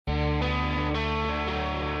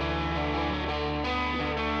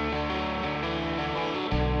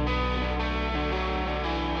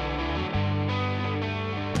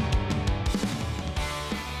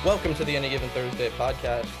Welcome to the Any Given Thursday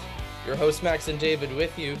podcast. Your host Max and David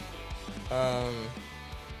with you. A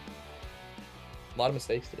lot of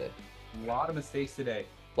mistakes today. A lot of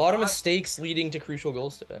mistakes leading to crucial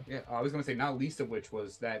goals today. Yeah, I was going to say, not least of which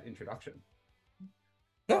was that introduction.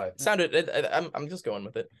 But I'm just going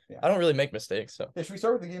with it. Yeah. I don't really make mistakes, so. Yeah, should we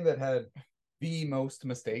start with the game that had the most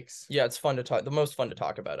mistakes? Yeah, it's fun to talk. The most fun to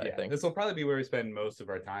talk about, I think. This will probably be where we spend most of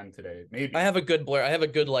our time today. Maybe. I have a good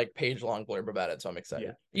like page-long blurb about it, so I'm excited.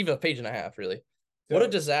 Yeah. Even a page and a half, really. So, what a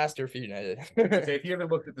disaster for United. If you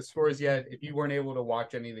haven't looked at the scores yet, if you weren't able to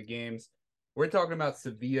watch any of the games, we're talking about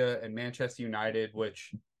Sevilla and Manchester United,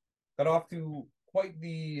 which got off to quite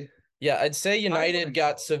the... Yeah, I'd say United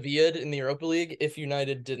got Sevilla'd in the Europa League if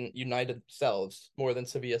United didn't unite themselves more than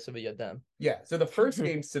Sevilla them. Yeah, so the first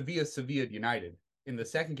game, Sevilla'd United. In the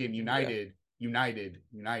second game, United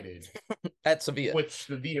at Sevilla, which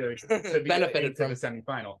Sevilla benefited from the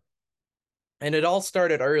semifinal. And it all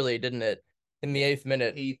started early, didn't it? In the 8th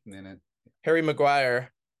minute. Harry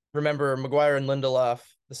Maguire. Remember Maguire and Lindelof,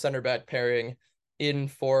 the center back pairing, in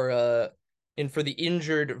for the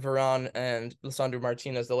injured Varane and Lisandro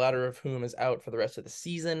Martinez, the latter of whom is out for the rest of the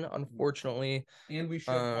season, unfortunately. And we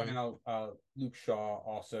should point out Luke Shaw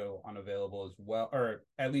also unavailable as well, or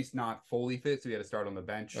at least not fully fit, so he had to start on the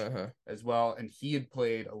bench as well. And he had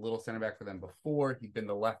played a little center back for them before. He'd been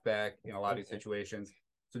the left back in a lot of these situations.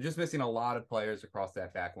 So just missing a lot of players across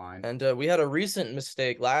that back line. And we had a recent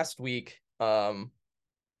mistake last week.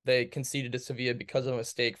 They conceded to Sevilla because of a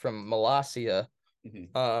mistake from Malacia.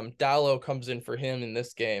 Dalot comes in for him in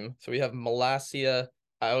this game. So we have Malacia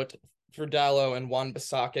out for Dalot and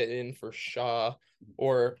Wan-Bissaka in for Shaw,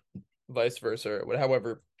 or vice versa,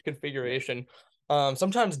 however configuration.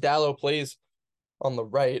 Sometimes Dalot plays on the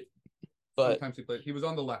right, but sometimes he was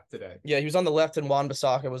on the left today. Yeah, he was on the left and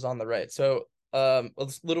Wan-Bissaka was on the right. So a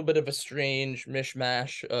little bit of a strange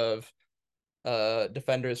mishmash of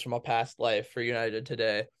defenders from a past life for United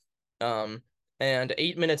today. And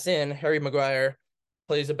 8 minutes in, Harry Maguire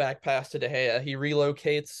plays a back pass to De Gea. He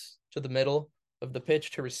relocates to the middle of the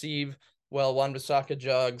pitch to receive, while Wan-Bissaka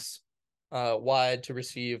jogs wide to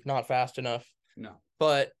receive, not fast enough. No.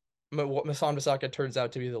 But Wan-Bissaka turns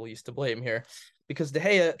out to be the least to blame here, because De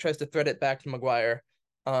Gea tries to thread it back to Maguire,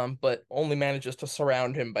 but only manages to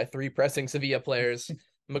surround him by 3 pressing Sevilla players.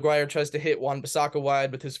 Maguire tries to hit Wan-Bissaka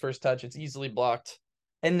wide with his first touch. It's easily blocked.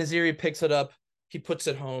 And Naziri picks it up. He puts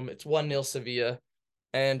it home. It's 1-0 Sevilla.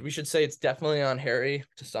 And we should say it's definitely on Harry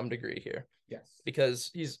to some degree here. Yes.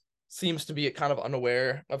 Because he seems to be kind of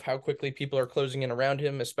unaware of how quickly people are closing in around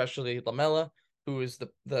him, especially Lamela, who is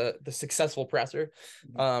the successful presser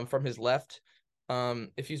from his left.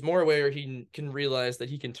 If he's more aware, he can realize that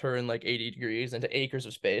he can turn like 80 degrees into acres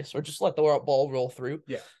of space, or just let the ball roll through.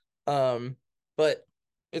 Yeah. But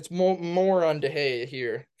it's more on De Gea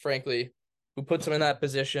here, frankly, who puts him in that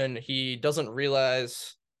position. He doesn't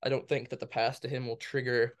realize, I don't think, that the pass to him will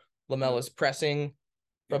trigger Lamela's pressing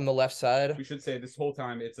from the left side. We should say this whole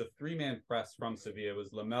time it's a 3-man press from Sevilla. It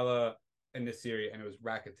was Lamela and Naziri, and it was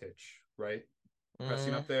Rakitic, right?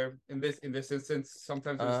 Pressing up there. In this instance,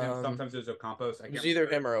 sometimes it was him, sometimes it was Ocampos. It was either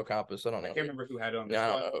him or Ocampos. I don't know. I can't remember who had it on this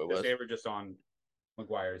one. They were just on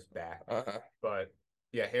Maguire's back. But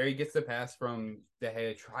yeah, Harry gets the pass from De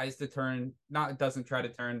Gea, tries to turn, doesn't try to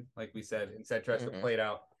turn, like we said, instead tries to play it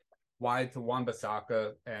out wide to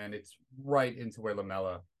Wan-Bissaka, and it's right into where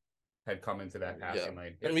Lamela had come into that passing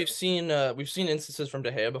lane. And we've seen instances from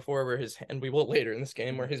De Gea before where and we will later in this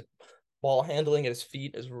game, where his ball handling at his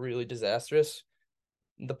feet is really disastrous.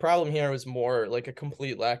 The problem here was more like a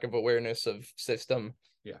complete lack of awareness of system.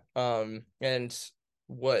 Yeah. And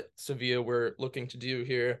what Sevilla were looking to do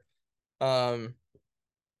here.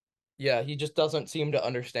 Yeah, he just doesn't seem to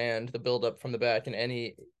understand the buildup from the back in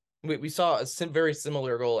any. We saw a very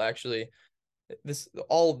similar goal, actually. This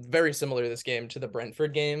all very similar to this game, to the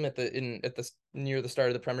Brentford game near the start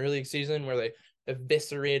of the Premier League season, where they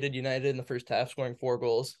eviscerated United in the first half, scoring 4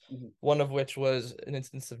 goals. One of which was an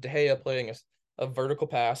instance of De Gea playing a vertical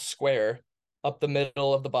pass square up the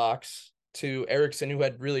middle of the box to Eriksen, who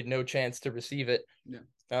had really no chance to receive it. Yeah.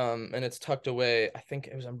 And it's tucked away. I think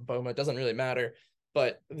it was on Boma. It doesn't really matter.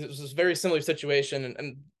 But this was a very similar situation,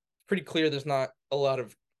 and pretty clear there's not a lot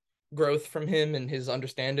of growth from him and his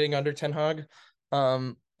understanding under Ten Hag.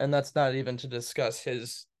 And that's not even to discuss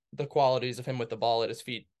the qualities of him with the ball at his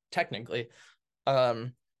feet, technically.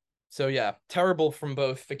 So yeah, terrible from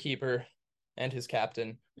both the keeper and his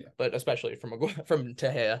captain, but especially from De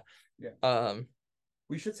Gea. Yeah.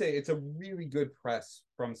 We should say it's a really good press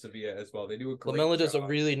from Sevilla as well. They do a great Lamela does job. a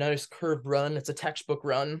really nice curved run. It's a textbook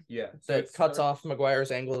run. Yeah. So that cuts off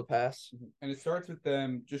Maguire's angle of pass. And it starts with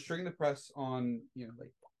them just stringing the press on,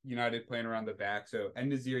 like United playing around the back. So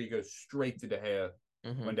En-Nesyri goes straight to De Gea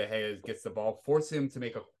when De Gea gets the ball, force him to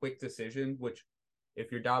make a quick decision, which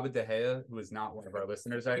if you're David De Gea, who is not one of our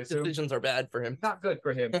listeners, I assume. Decisions are bad for him. Not good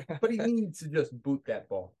for him, but he needs to just boot that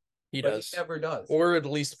ball. He does. He never does. Or at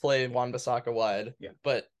least play Wan-Bissaka wide. Yeah.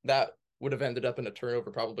 But that would have ended up in a turnover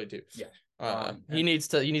probably too. Yeah. He needs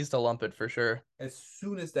to lump it for sure. As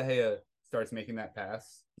soon as De Gea starts making that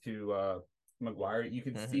pass to Maguire, you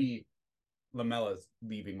can see Lamella's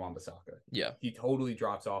leaving Wan-Bissaka. Yeah. He totally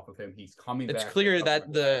drops off of him. He's coming back. It's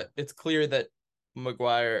clear that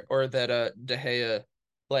Maguire or that De Gea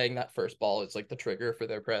playing that first ball is like the trigger for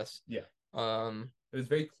their press. Yeah. It was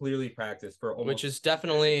very clearly practiced for almost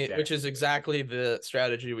which is exactly the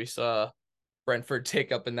strategy we saw Brentford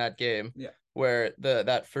take up in that game. Yeah. Where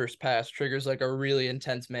that first pass triggers like a really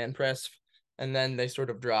intense man press, and then they sort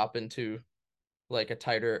of drop into like a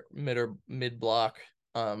tighter mid block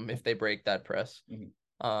if they break that press.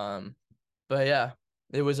 But yeah,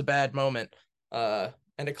 it was a bad moment.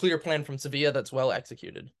 And a clear plan from Sevilla that's well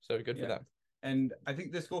executed. So good for them. And I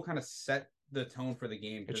think this goal kind of set the tone for the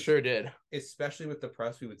game. It sure did. Especially with the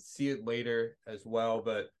press. We would see it later as well,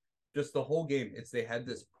 but just the whole game, they had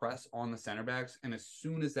this press on the center backs, and as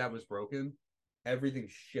soon as that was broken, everything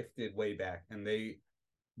shifted way back. And they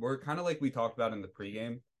were kind of like we talked about in the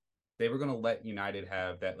pregame. They were going to let United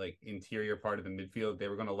have that like interior part of the midfield. They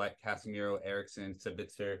were going to let Casemiro, Eriksen,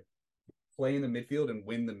 Sabitzer play in the midfield and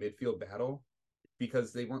win the midfield battle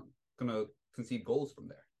because they weren't going to concede goals from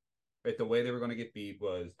there. Right? The way they were going to get beat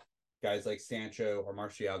was guys like Sancho or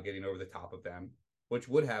Martial getting over the top of them, which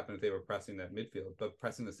would happen if they were pressing that midfield. But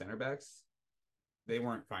pressing the center backs, they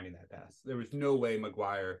weren't finding that pass. There was no way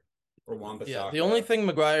Maguire or Wan-Bissaka. Yeah, the only thing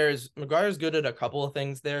Maguire's good at a couple of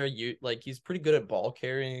things there. He's pretty good at ball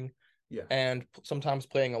carrying. Yeah. And sometimes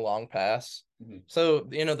playing a long pass. So,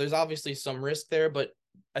 there's obviously some risk there, but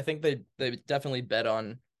I think they definitely bet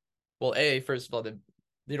on, well, first of all,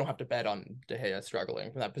 they don't have to bet on De Gea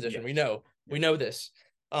struggling from that position. Yes. We know this.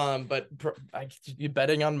 But you're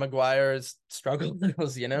betting on Maguire's struggles,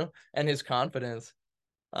 and his confidence.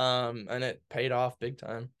 And it paid off big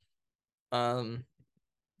time.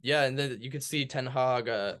 Yeah, and then you could see Ten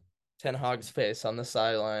Hag's face on the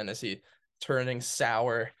sideline as he turning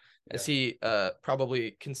sour. As he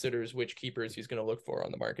probably considers which keepers he's going to look for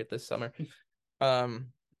on the market this summer. The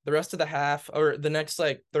rest of the half, or the next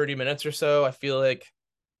like 30 minutes or so, I feel like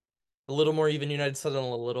a little more even. United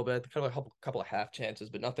settled a little bit, kind of a couple of half chances,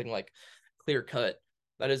 but nothing like clear cut.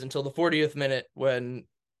 That is until the 40th minute when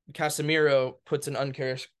Casemiro puts an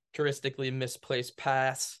uncharacteristically misplaced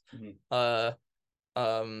pass to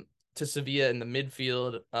Sevilla in the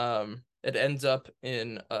midfield. It ends up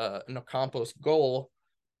in an Ocampos goal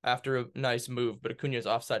after a nice move, but Acuña's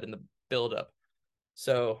offside in the build-up.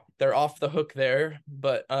 So they're off the hook there,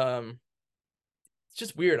 but it's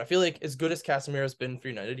just weird. I feel like as good as Casemiro's been for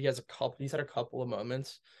United, he's had a couple of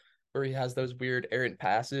moments where he has those weird errant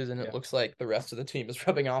passes, and it looks like the rest of the team is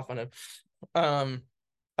rubbing off on him.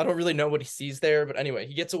 I don't really know what he sees there, but anyway,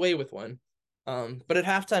 he gets away with one. But at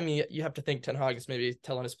halftime, you have to think Ten Hag is maybe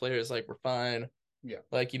telling his players like, we're fine. Yeah.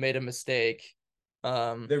 Like, you made a mistake.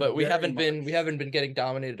 But we haven't been getting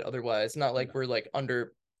dominated otherwise. Not like we're like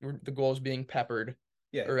under the goals being peppered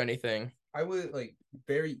or anything. I would like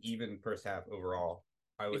very even first half overall.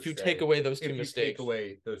 If you take away those two mistakes. Take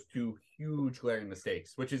away those two huge glaring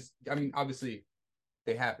mistakes, which is, I mean, obviously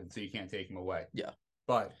they happen, so you can't take them away. Yeah.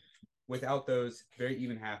 But without those, very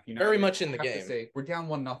even half. Very much in the game. We're down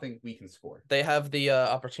 1-0. We can score. They have the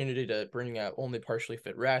opportunity to bring out only partially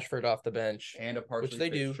fit Rashford off the bench, and a partially which they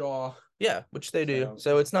fit do. Shaw. Yeah, which they do.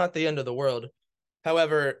 So it's not the end of the world.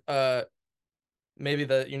 However, maybe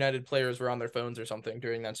the United players were on their phones or something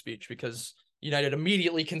during that speech because United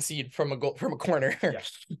immediately concede from a corner.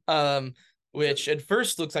 Which at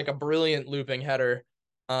first looks like a brilliant looping header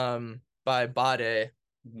by Bade.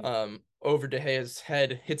 Over De Gea's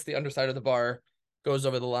head, hits the underside of the bar, goes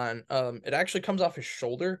over the line. It actually comes off his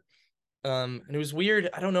shoulder. And it was weird.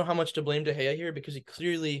 I don't know how much to blame De Gea here because he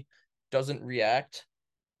clearly doesn't react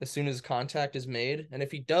as soon as contact is made. And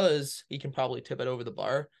if he does, he can probably tip it over the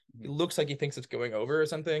bar. It looks like he thinks it's going over or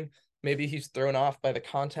something. Maybe he's thrown off by the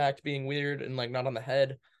contact being weird and like not on the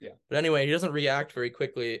head. Yeah. But anyway, he doesn't react very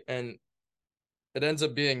quickly. And it ends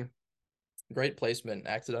up being great placement,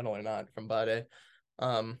 accidental or not, from Bade.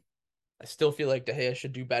 I still feel like De Gea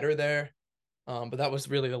should do better there. But that was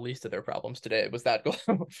really the least of their problems today. It was that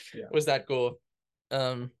goal.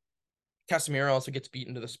 Casemiro also gets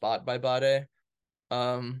beaten to the spot by Bade,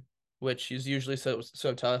 which is usually so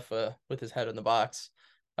tough with his head in the box.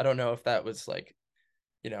 I don't know if that was like,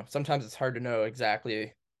 sometimes it's hard to know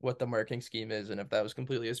exactly what the marking scheme is and if that was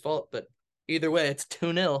completely his fault. But either way, it's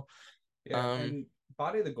 2-0. Yeah, and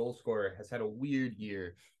Bade, the goal scorer, has had a weird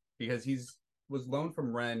year because was loaned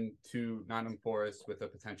from Rennes to Nottingham Forest with a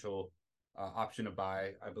potential option to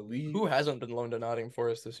buy, I believe. Who hasn't been loaned to Nottingham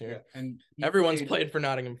Forest this year? Yeah, and everyone's played for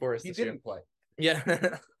Nottingham Forest this year. He didn't play. Yeah.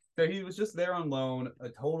 So he was just there on loan, a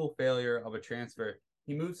total failure of a transfer.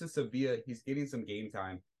 He moves to Sevilla. He's getting some game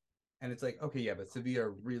time. And it's like, okay, yeah, but Sevilla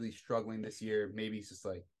are really struggling this year. Maybe he's just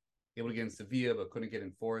like able to get in Sevilla, but couldn't get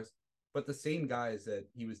in Forest. But the same guys that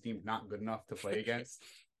he was deemed not good enough to play against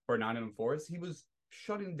for Nottingham Forest, he was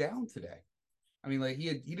shutting down today. I mean, like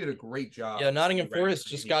he did a great job. Yeah, Nottingham Forest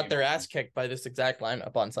just got their ass kicked by this exact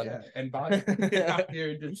lineup on Sunday. Yeah, and Bobby out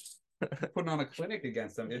here just putting on a clinic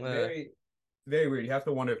against them. It's very weird. You have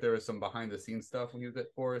to wonder if there was some behind the scenes stuff when he was at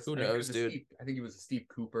Forest. Who knows, dude? I think he was a Steve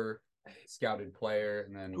Cooper scouted player,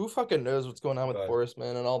 and then who fucking knows what's going on with Forest,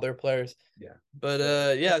 man, and all their players. Yeah, but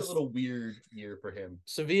yeah, it's a little weird year for him.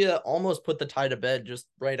 Sevilla almost put the tie to bed just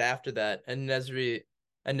right after that, and Neziri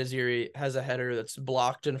has a header that's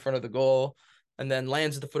blocked in front of the goal, and then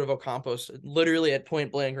lands at the foot of Ocampos, literally at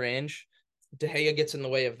point blank range. De Gea gets in the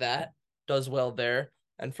way of that, does well there.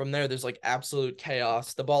 And from there, there's like absolute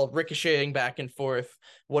chaos. The ball ricocheting back and forth.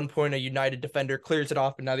 1 point, a United defender clears it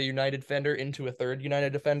off, another United defender into a third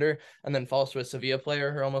United defender, and then falls to a Sevilla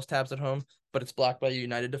player who almost taps it home, but it's blocked by a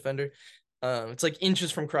United defender. It's like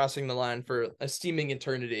inches from crossing the line for a steaming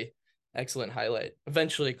eternity. Excellent highlight.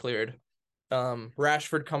 Eventually cleared.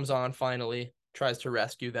 Rashford comes on finally, tries to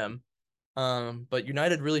rescue them. But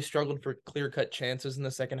United really struggled for clear-cut chances in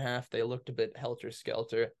the second half. They looked a bit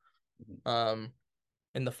helter-skelter.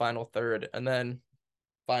 In the final third, and then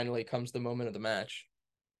finally comes the moment of the match,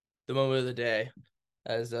 the moment of the day,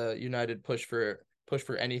 as United push for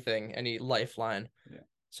anything, any lifeline. Yeah.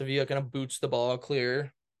 Sevilla kind of boots the ball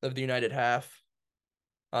clear of the United half,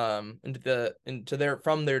 from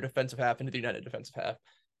their defensive half into the United defensive half.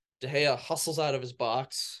 De Gea hustles out of his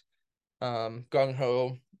box, gung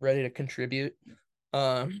ho, ready to contribute.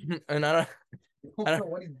 And I don't know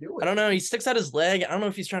what he's doing. I don't know. He sticks out his leg. I don't know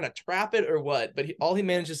if he's trying to trap it or what, but all he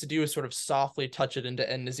manages to do is sort of softly touch it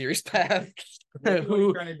into En-Nesyri's path,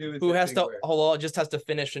 who has to just has to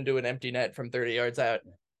finish into an empty net from 30 yards out.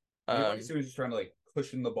 He's just trying to like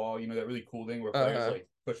cushion the ball. You know that really cool thing where players like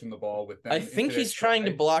pushing the ball with them. I think he's trying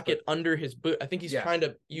to block it under his boot. I think he's trying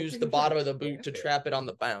to use the bottom of the boot to trap it on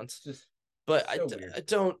the bounce. But I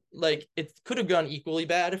don't like it. Could have gone equally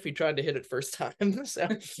bad if he tried to hit it first time.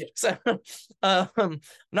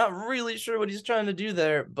 Not really sure what he's trying to do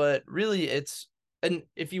there, but really and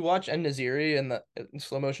if you watch En-Nesyri in the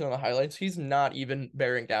slow motion on the highlights, he's not even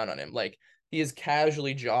bearing down on him. Like he is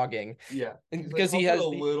casually jogging. Yeah, because he has a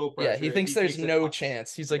little pressure. Yeah, he thinks there's no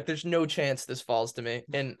chance. He's like, there's no chance this falls to me,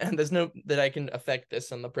 and there's no that I can affect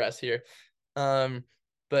this on the press here.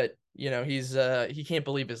 But he can't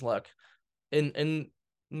believe his luck. In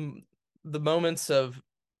the moments of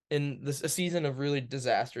a season of really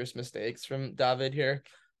disastrous mistakes from David here,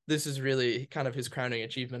 this is really kind of his crowning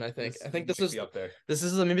achievement. I think this is up there. This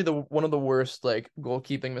is maybe one of the worst like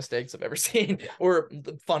goalkeeping mistakes I've ever seen, or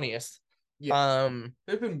the funniest. Yeah.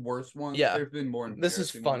 There've been worse ones. Yeah, there've been more. This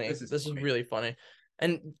is funny. This is really funny.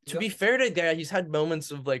 And to be fair to Guy, he's had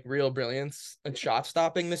moments of like real brilliance and shot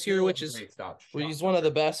stopping this year, which is he's one of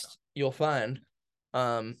the best you'll find.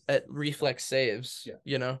 At reflex saves,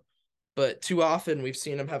 but too often we've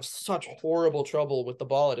seen him have such horrible trouble with the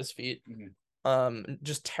ball at his feet.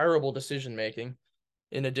 Just terrible decision making,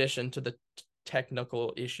 in addition to the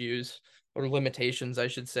technical issues or limitations, I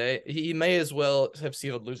should say. He may as well have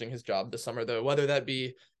sealed losing his job this summer, though, whether that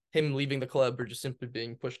be him leaving the club or just simply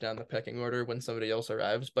being pushed down the pecking order when somebody else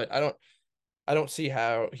arrives. But I don't see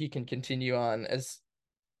how he can continue on,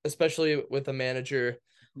 especially with a manager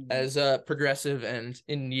as progressive and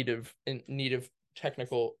in need of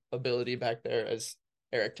technical ability back there as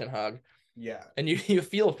Erik ten Hag. Yeah. And you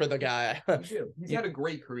feel for the guy. He's had a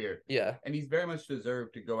great career. Yeah. And he's very much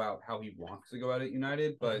deserved to go out how he wants to go out at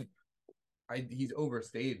United, but he's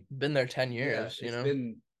overstayed. Been there 10 years,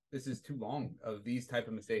 this is too long of these type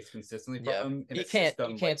of mistakes consistently from him. He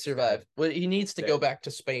can't survive. Well, he needs to go back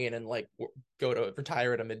to Spain and like go to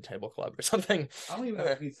retire at a mid-table club or something. I don't even know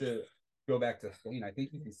if he needs to go back to Spain. I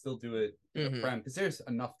think he can still do it in a Prem, because there's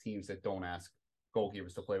enough teams that don't ask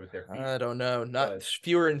goalkeepers to play with their feet. I don't know.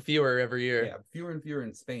 Fewer and fewer every year. Yeah, fewer and fewer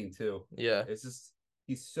in Spain too. Yeah. It's just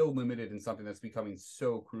he's so limited in something that's becoming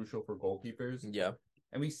so crucial for goalkeepers. Yeah.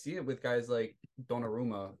 And we see it with guys like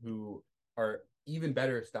Donnarumma, who are even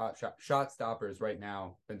better shot stoppers right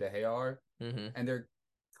now than De Gea are. And they're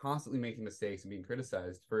constantly making mistakes and being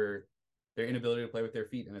criticized for their inability to play with their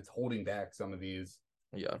feet, and it's holding back some of these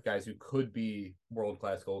guys who could be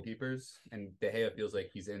world-class goalkeepers, and De Gea feels like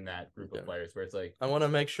he's in that group of players where it's like, I want to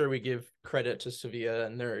make sure we give credit to Sevilla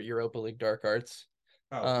and their Europa League dark arts.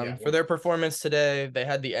 yeah, for their performance today. They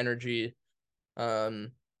had the energy.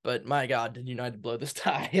 But my God, did United blow this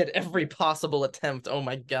tie at every possible attempt? Oh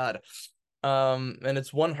my God. And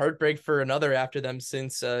it's one heartbreak for another after them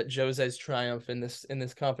since Jose's triumph in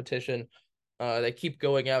this competition. They keep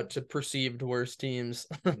going out to perceived worse teams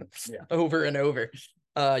over and over.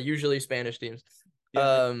 Usually Spanish teams.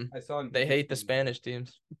 I saw they hate the Spanish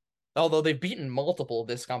teams. Although they've beaten multiple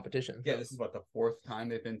this competition. Yeah, this is what, the 4th time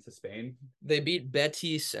they've been to Spain? They beat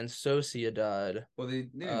Betis and Sociedad. Well, they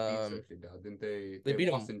didn't beat Sociedad, didn't they? They beat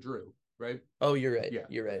lost them and drew, right? Oh, you're right. Yeah,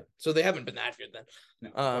 you're right. So they haven't been that good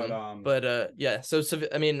then. No, but yeah. So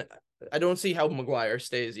I mean, I don't see how Maguire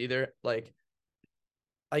stays either. Like,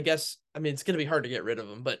 I guess it's gonna be hard to get rid of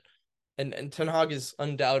him, but and Ten Hag has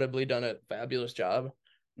undoubtedly done a fabulous job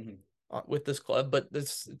with this club. But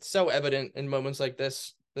it's so evident in moments like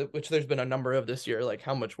this, which there's been a number of this year, like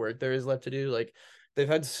how much work there is left to do. Like they've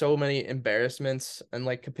had so many embarrassments and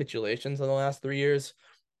like capitulations in the last 3 years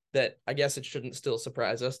that I guess it shouldn't still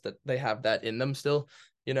surprise us that they have that in them still,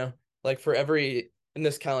 like for every, in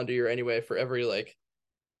this calendar year anyway, for every like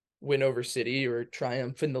win over City or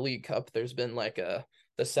triumph in the League Cup, there's been like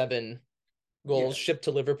the 7 goals shipped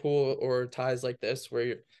to Liverpool or ties like this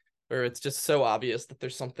where it's just so obvious that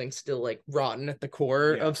there's something still like rotten at the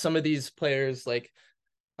core of some of these players, like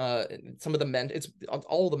some of the it's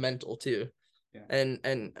all the mental too. And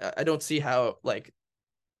I don't see how like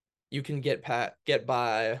you can get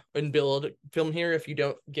by and build film here if you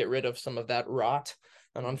don't get rid of some of that rot.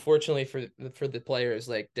 And unfortunately for the players,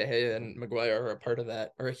 like De Gea and Maguire are a part of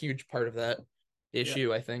that, or a huge part of that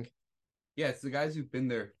issue, I think. Yeah, it's the guys who've been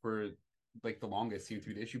there for like the longest seem to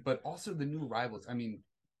be the issue, but also the new rivals. I mean,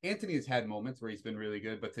 Anthony has had moments where he's been really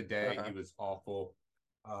good, but today he was awful.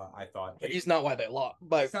 I thought he's not why they lost,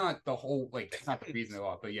 but it's not the whole it's not the reason they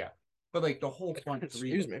lost, but yeah. But like the whole front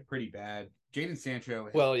three is pretty bad. Jadon Sancho.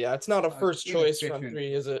 Well, yeah, it's not a first choice front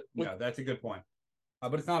three, is it? No, that's a good point.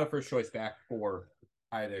 But it's not a first choice back four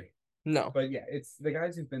either. No. But yeah, it's the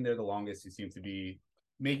guys who've been there the longest who seem to be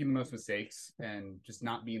making the most mistakes and just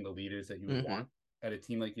not being the leaders that you would want at a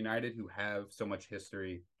team like United, who have so much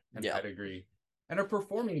history and pedigree and are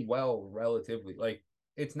performing well relatively. Like,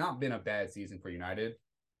 it's not been a bad season for United,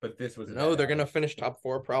 but this was they're gonna finish top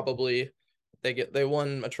 4 probably. They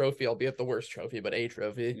won a trophy, albeit the worst trophy, but a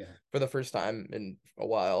trophy for the first time in a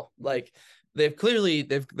while. Like they're clearly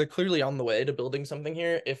on the way to building something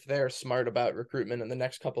here if they're smart about recruitment in the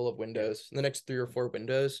next couple of windows, in the next 3 or 4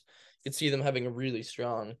 windows. You could see them having a really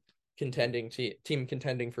strong contending team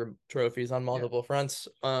contending for trophies on multiple fronts.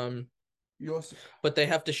 But they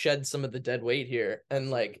have to shed some of the dead weight here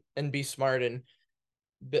and be smart, and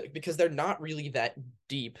because they're not really that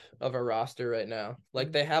deep of a roster right now.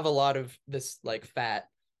 Like they have a lot of this like fat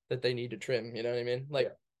that they need to trim, you know what I mean?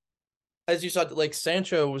 Like as you saw, like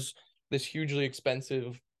Sancho was this hugely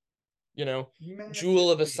expensive,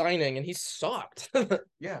 jewel of a signing, and he sucked.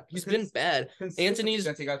 He's been bad.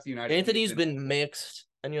 Anthony's been mixed,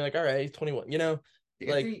 and you're like, all right, he's 21,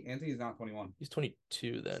 Anthony's not 21. He's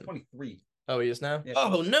 22 then. He's 23. Oh, he is now? Yeah.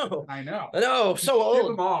 Oh, no. I know. No, so old.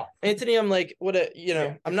 Give him off. Anthony, I'm like,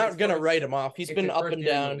 I'm not going to write him off. He's been up and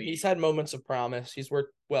down. He's had moments of promise. He's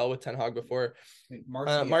worked well with Ten Hag before.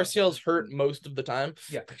 Martial's hurt most of the time.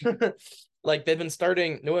 Yeah. Like, they've been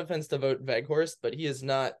starting, no offense to Wout Weghorst, but he is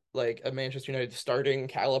not, like, a Manchester United starting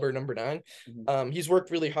caliber number 9. He's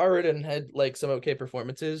worked really hard and had, like, some okay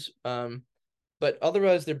performances. But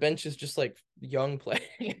otherwise, their bench is just like young players,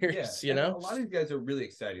 A lot of these guys are really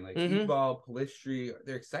exciting. Like Iqbal, Pellistri,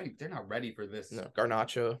 they're exciting. They're not ready for this. No,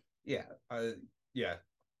 Garnacho. Yeah. I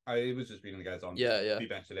was just reading the guys on the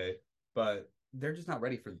bench today, but they're just not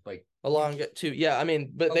ready for like along it too. Yeah, I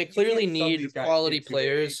mean, but they clearly need quality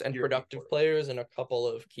players and productive players in a couple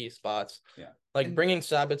of key spots. Yeah. Like bringing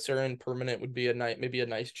Sabitzer in permanent would be maybe a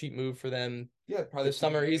nice cheap move for them. Yeah, probably this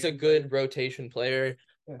summer. He's a good rotation player.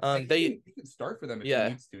 He could start for them if he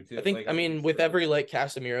needs to too. I think with every like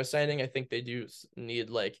Casemiro signing, I think they do need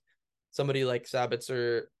like somebody like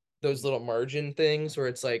Sabitzer, those little margin things where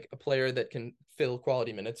it's like a player that can fill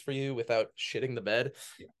quality minutes for you without shitting the bed.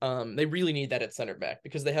 They really need that at center back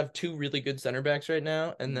because they have 2 really good center backs right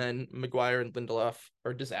now, and then Maguire and Lindelof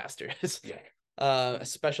are disasters.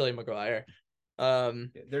 Especially Maguire.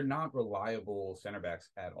 They're not reliable center backs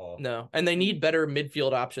at all. No, and they need better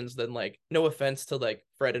midfield options than like, no offense to like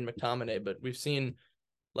Fred and McTominay, but we've seen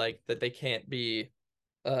like that they can't be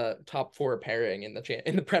top 4 pairing in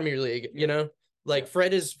the Premier League, Like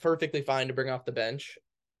Fred is perfectly fine to bring off the bench.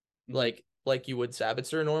 Like like you would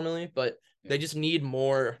Sabitzer normally, but they just need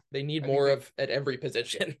more. They need more of at every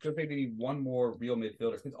position. I think they need one more real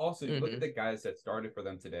midfielder. Because also, you look at the guys that started for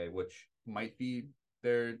them today, which might be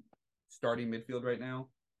their starting midfield right now.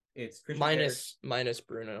 It's Christian minus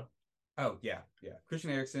Bruno. Oh, yeah. Christian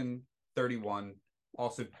Eriksen, 31,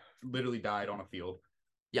 also literally died on a field.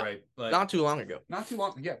 Yeah. Right? Like, not too long ago. Not too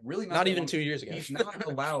long. Yeah, really not even 2 years ago. He's not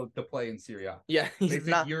allowed to play in Serie A. Yeah, he's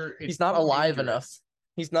not alive enough.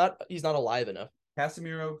 He's not alive enough.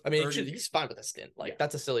 Casemiro. I mean, he's fine with a stint. Like,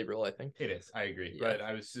 that's a silly rule, I think. It is. I agree. Yeah. But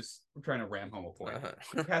I was just trying to ram home a point.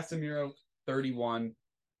 Casemiro, 31.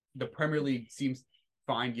 The Premier League seems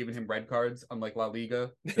fine giving him red cards, unlike La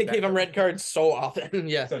Liga. So they gave him red cards so often.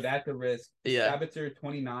 Yeah. So that's a risk. Yeah. Sabitzer,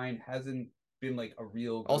 29, hasn't been like a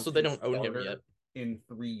real. Also, they don't own him yet. In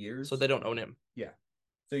 3 years. So they don't own him. Yeah.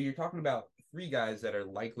 So you're talking about 3 guys that are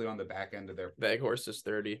likely on the back end of their. Weghorst is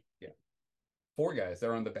 30. Yeah. 4 guys that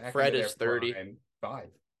are on the back Fred end of is 30. And 5.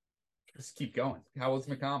 Just keep going. How old's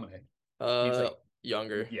McTominay? He's like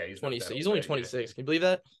younger. Yeah, he's 26. He's only 26. Can you believe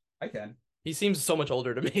that? I can. He seems so much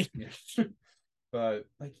older to me. Yeah. But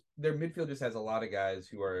like their midfield just has a lot of guys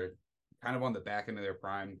who are kind of on the back end of their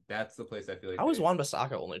prime. That's the place I feel like. How was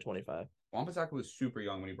Wan-Bissaka only 25? Wan-Bissaka was super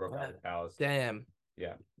young when he broke out of the Palace. Damn.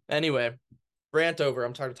 Yeah. Anyway, rant over.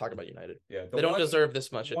 I'm tired of talking about United. Yeah. They don't deserve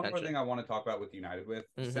this much attention. One more thing I want to talk about with United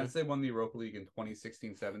since they won the Europa League in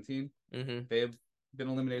 2016-17, they have been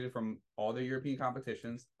eliminated from all their European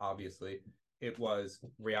competitions, obviously. It was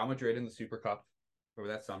Real Madrid in the Super Cup over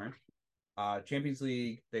that summer. Champions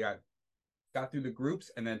League, they got through the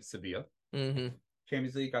groups, and then Sevilla.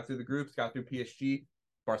 Champions League, got through the groups, got through PSG,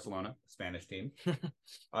 Barcelona, Spanish team.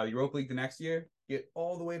 Europa League the next year, get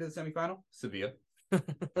all the way to the semifinal, Sevilla.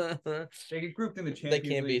 They get grouped in the Champions League. They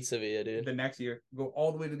can't beat Sevilla, dude. The next year, go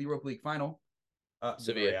all the way to the Europa League final,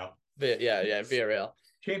 Sevilla. Villarreal.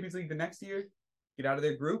 Champions League the next year, get out of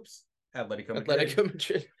their groups, Atletico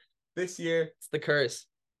Madrid. This year, it's the curse.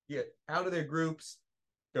 Get out of their groups,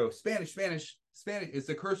 go Spanish. Is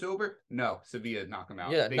the curse over? No, Sevilla knock them out.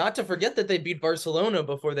 Yeah, not to forget that they beat Barcelona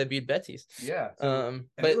before they beat Betis. Yeah, and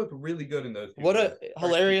they look really good in those. What a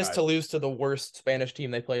hilarious to lose to the worst Spanish team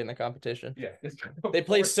they play in the competition. Yeah, they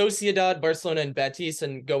play Sociedad, Barcelona, and Betis,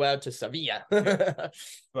 and go out to Sevilla,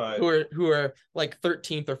 but who are like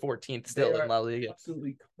 13th or 14th still in La Liga.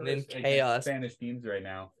 Absolutely in chaos. Spanish teams right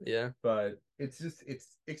now. Yeah, but it's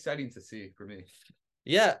exciting to see for me.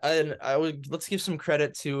 Yeah, and let's give some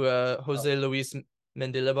credit to José Luis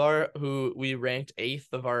Mendilibar, who we ranked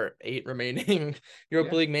 8th of our 8 remaining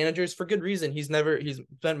Europa League managers for good reason. He's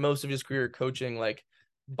spent most of his career coaching like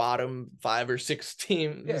bottom 5 or 6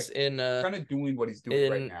 teams in kind of doing what he's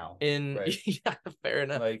doing right now. Yeah, fair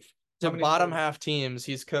enough. Like to bottom half teams,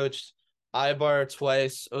 he's coached Eibar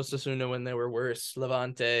twice, Osasuna when they were worse,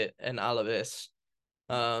 Levante and Alaves,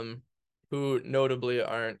 who notably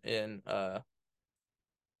aren't in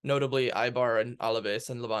Notably, Eibar and Alaves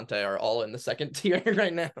and Levante are all in the second tier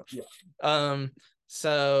right now. Yeah.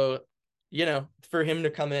 So, for him to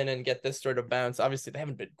come in and get this sort of bounce, obviously they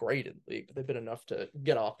haven't been great in the league, but they've been enough to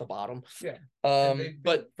get off the bottom. Yeah.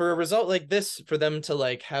 But for a result like this, for them to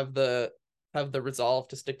like have the resolve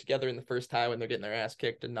to stick together in the first tie when they're getting their ass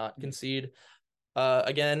kicked and not concede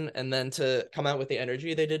again, and then to come out with the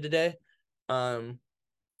energy they did today,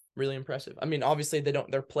 really impressive. I mean, obviously they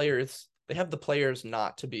have the players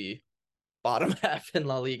not to be bottom half in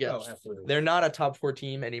La Liga. Oh, absolutely. They're not a top 4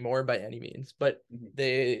 team anymore by any means, but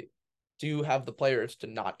they do have the players to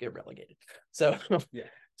not get relegated. So,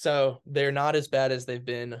 so they're not as bad as they've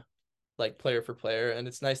been, like player for player, and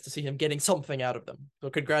it's nice to see him getting something out of them. So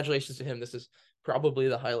congratulations to him. This is probably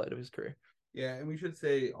the highlight of his career. Yeah, and we should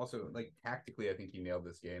say also, like tactically, I think he nailed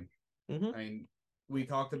this game. I mean, we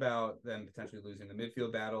talked about them potentially losing the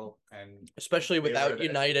midfield battle, and especially without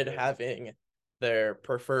United having their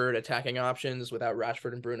preferred attacking options, without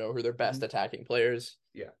Rashford and Bruno, who are their best attacking players.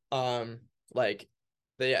 Yeah.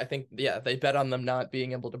 They bet on them not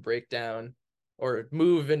being able to break down or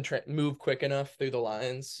move move quick enough through the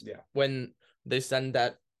lines. Yeah. When they send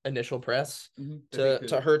that initial press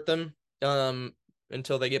to hurt them.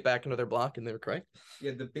 Until they get back into their block, and they were correct.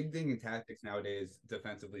 Yeah, the big thing in tactics nowadays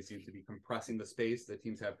defensively seems to be compressing the space that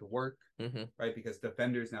teams have to work, right? Because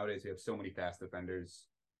defenders nowadays, we have so many fast defenders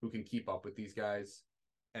who can keep up with these guys,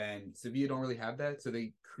 and Sevilla don't really have that, so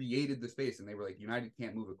they created the space, and they were like, United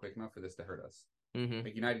can't move it quick enough for this to hurt us.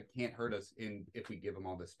 Like United can't hurt us if we give them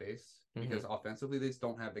all this space, because offensively they just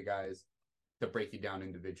don't have the guys to break you down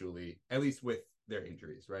individually, at least with their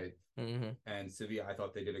injuries, right? And Sevilla, I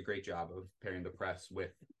thought they did a great job of pairing the press with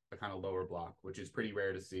a kind of lower block, which is pretty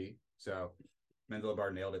rare to see. So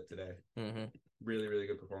Mendilibar nailed it today. Really, really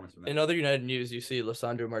good performance from them. In other United news, you see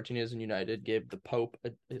Lisandro Martinez and United gave the Pope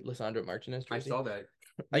a Lisandro Martinez jersey. I saw that.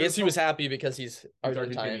 I guess he was happy because he's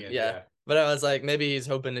Argentine. Yeah. But I was like, maybe he's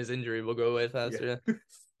hoping his injury will go away faster.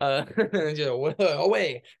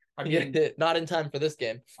 Away. I mean, not in time for this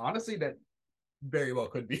game. Honestly, that very well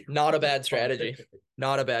could be. Not a bad strategy.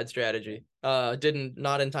 Not a bad strategy.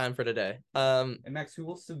 Not in time for today. And Max, who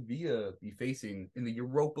will Sevilla be facing in the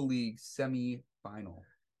Europa League semi-final?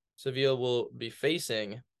 Sevilla will be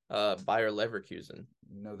facing Bayer Leverkusen.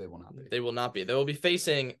 No, they will not be. They will not be. They will be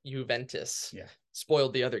facing Juventus. Yeah.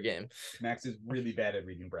 Spoiled the other game. Max is really bad at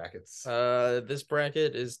reading brackets. This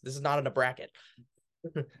is not in a bracket.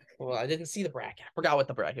 Well, I didn't see the bracket. I forgot what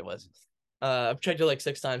the bracket was. I've checked it like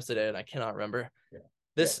 6 times today and I cannot remember. Yeah.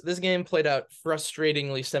 This game played out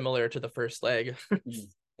frustratingly similar to the first leg,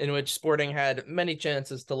 in which Sporting had many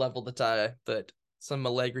chances to level the tie, but some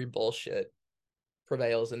Allegri bullshit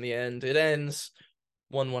prevails in the end. It ends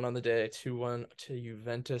 1-1 on the day, 2-1 to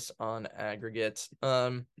Juventus on aggregate.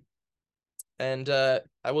 And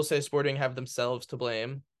I will say Sporting have themselves to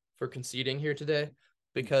blame for conceding here today,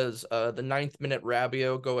 because the 9th minute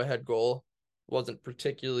Rabiot go-ahead goal wasn't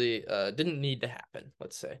particularly didn't need to happen,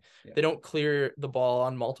 let's say. Yeah. They don't clear the ball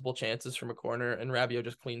on multiple chances from a corner, and Rabiot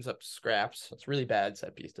just cleans up scraps. It's really bad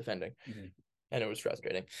set piece defending. And it was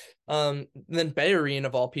frustrating. Then Bellerin,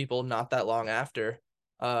 of all people, not that long after,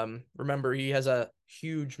 remember he has a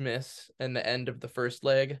huge miss in the end of the first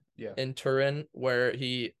leg in Turin, where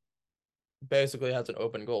he basically has an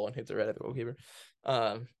open goal and hits it right at the goalkeeper.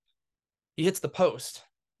 He hits the post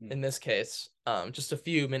in this case, just a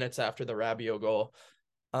few minutes after the Rabiot goal.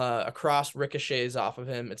 A cross ricochets off of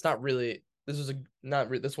him. It's not really,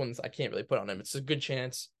 this one's I can't really put on him. It's a good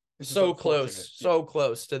chance. So close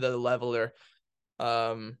to the leveler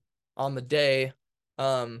on the day.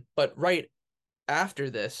 But right after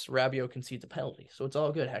this, Rabiot concedes a penalty. So it's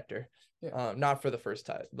all good, Hector. Yeah. Not for the first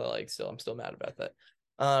time, but I'm still mad about that.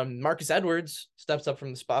 Marcus Edwards steps up from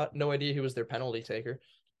the spot. No idea who was their penalty taker.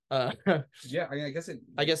 Yeah,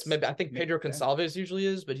 I guess maybe I think Pedro Gonçalves usually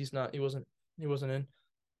is, but he's not. He wasn't in. He was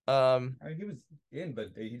in, but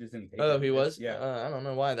he just didn't take it. He was? Yeah. I don't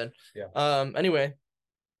know why then. Yeah. Anyway,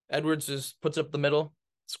 Edwards just puts up the middle,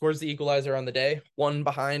 scores the equalizer on the day, 1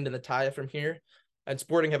 behind in the tie from here. And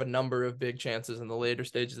Sporting have a number of big chances in the later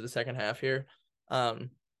stages of the second half here,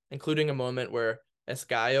 including a moment where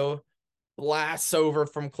Esgaio blasts over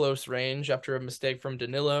from close range after a mistake from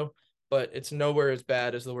Danilo, but it's nowhere as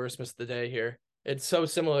bad as the worst miss of the day here. It's so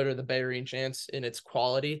similar to the Bellerin chance in its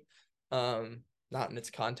quality, not in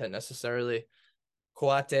its content necessarily.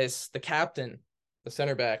 Coates, the captain, the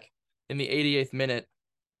center back, in the 88th minute,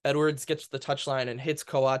 Edwards gets the touchline and hits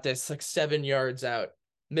Coates like 7 yards out,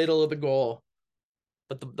 middle of the goal.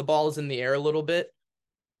 But the ball is in the air a little bit,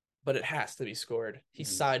 but it has to be scored. He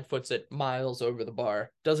side foots it miles over the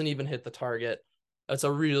bar, doesn't even hit the target. That's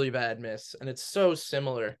a really bad miss, and it's so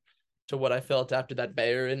similar to what I felt after that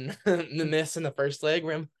Bellerin the miss in the first leg,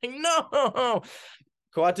 where I'm like, no!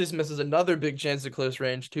 Coates misses another big chance at close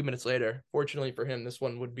range 2 minutes later. Fortunately for him, this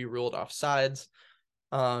one would be ruled offsides.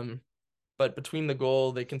 But between the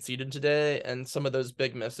goal they conceded today and some of those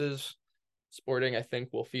big misses, Sporting, I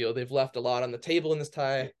think, will feel they've left a lot on the table in this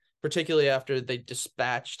tie, particularly after they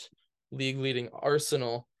dispatched league-leading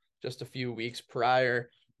Arsenal just a few weeks prior.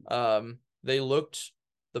 They looked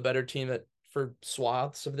the better team for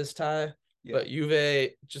swaths of this tie, but Juve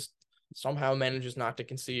just somehow manages not to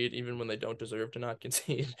concede, even when they don't deserve to not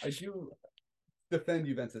concede. I do defend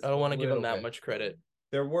Juventus. I don't want to give them that much credit.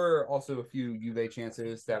 There were also a few Juve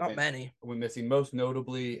chances that went missing, most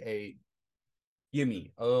notably a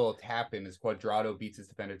little tap in as Cuadrado beats his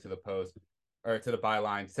defender to the post, or to the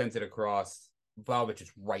byline, sends it across. Vlahovic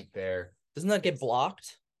is right there. Doesn't that get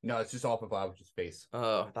blocked? No, it's just off of Vlahovic's face.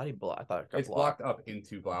 Oh, I thought he blocked. I thought it got blocked up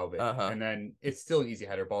into Vlahovic, and then it's still an easy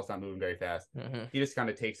header. Ball's not moving very fast. He just kind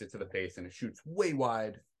of takes it to the face and it shoots way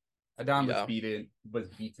wide. Adam was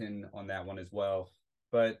beaten on that one as well.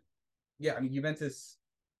 But yeah, I mean, Juventus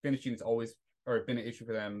finishing has always been an issue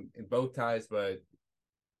for them in both ties, but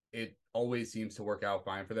it always seems to work out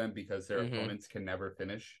fine for them because their opponents can never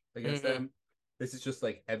finish against them. This is just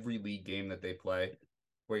like every league game that they play,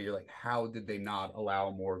 where you're like, how did they not allow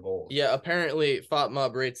more goals? Yeah, apparently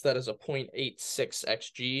FotMob rates that as a 0.86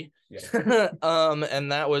 XG. Yeah.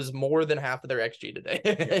 And that was more than half of their XG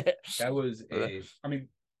today. That was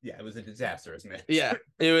it was a disastrous match. Yeah,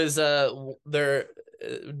 it was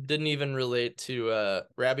didn't even relate to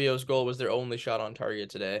Rabiot's goal was their only shot on target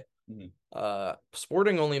today.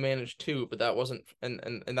 Sporting only managed 2, but that wasn't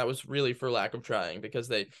and that was really for lack of trying, because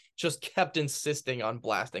they just kept insisting on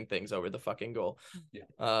blasting things over the fucking goal.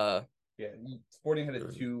 Yeah, Sporting had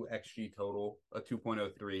a 2 xG total, a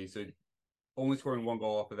 2.03, so only scoring 1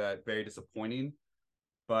 goal off of that, very disappointing.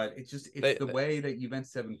 But it's the way that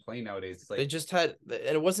Juventus have been playing nowadays. It's like they just had, and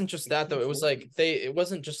it wasn't just that though. It was like it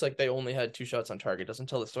wasn't just like they only had 2 shots on target. It doesn't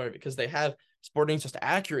tell the story because they have Sporting's just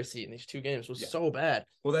accuracy in these 2 games was so bad.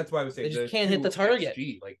 Well, that's why I was saying they just can't hit the target.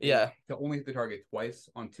 XG, like to only hit the target twice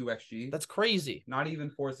on 2 xG. That's crazy. Not even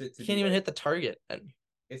force it to. Can't even hit the target. And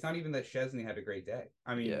it's not even that Szczesny had a great day.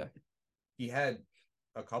 I mean, he had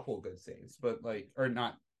a couple good saves, but or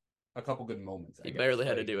not a couple good moments. He barely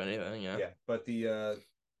had to do anything. Yeah, but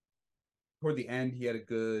toward the end, he had a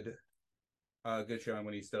good showing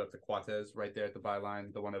when he stood up to Quartes right there at the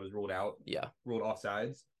byline, the one that was ruled out. Yeah, ruled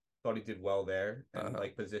offsides. Thought he did well there and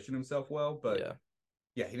positioned himself well, but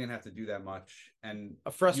he didn't have to do that much. And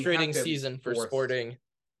a frustrating season for Sporting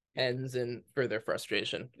ends in further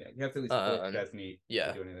frustration. Yeah, you have to at least force Szczesny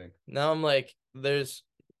to do anything. Now I'm like, there's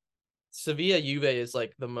Sevilla Juve is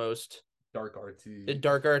like the most dark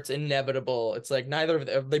arts inevitable. It's like neither of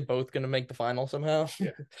them, are they both gonna make the final somehow?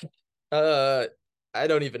 Yeah. I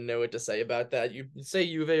don't even know what to say about that. You say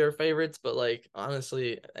Juve are favorites, but like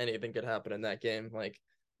honestly, anything could happen in that game. Like,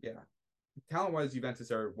 yeah, talent-wise, Juventus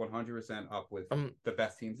are 100% up with the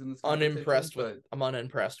best teams in this competition. I'm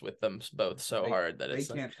unimpressed with them both so hard that they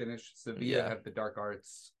can't finish. Sevilla have the dark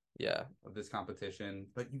arts of this competition,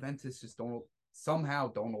 but Juventus just don't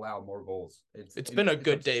allow more goals. It's been a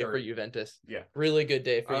good day for Juventus. Yeah, really good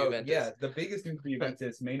day for Juventus. Yeah, the biggest thing for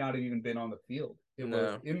Juventus may not have even been on the field. It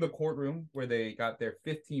was in the courtroom where they got their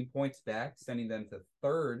 15 points back, sending them to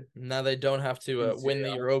 3rd. Now they don't have to win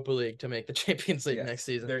the Europa League to make the Champions League next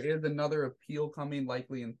season. There is another appeal coming,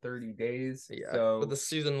 likely in 30 days. Yeah, but the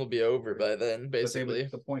season will be over by then, basically.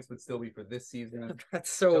 The points would still be for this season.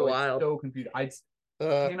 That's so wild. So confused. I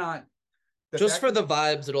cannot. Just for the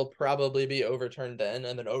vibes, it'll probably be overturned then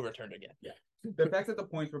and then overturned again. Yeah. The fact that the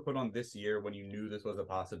points were put on this year when you knew this was a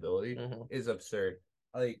possibility is absurd.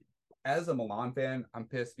 Like, as a Milan fan, I'm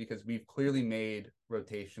pissed because we've clearly made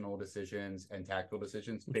rotational decisions and tactical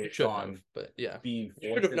decisions based on being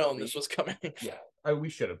forced. Should have known this was coming. Yeah. We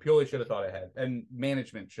should have. Pioli should have thought ahead. And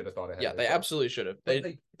management should have thought ahead. Yeah, they absolutely should have.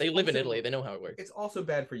 They live in Italy. They know how it works. It's also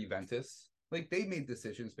bad for Juventus. Like, they made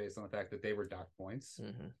decisions based on the fact that they were docked points,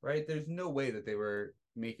 right? There's no way that they were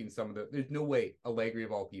making there's no way Allegri,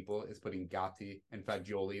 of all people, is putting Gatti and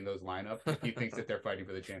Fagioli in those lineups if he thinks that they're fighting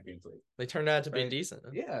for the Champions League. They turned out to be decent.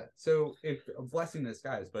 Yeah, so it's a blessing in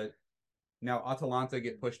disguise, but now Atalanta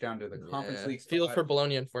get pushed down to the Conference League. Feel for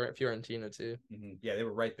Bologna and for Fiorentina, too. Yeah, they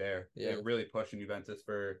were right there. Yeah. They were really pushing Juventus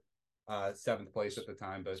for 7th place at the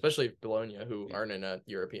time. But especially Bologna, who aren't in a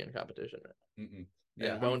European competition.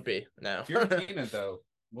 Yeah, won't be now. Fiorentina, though,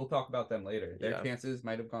 we'll talk about them later. Their chances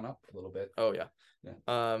might have gone up a little bit. Oh yeah.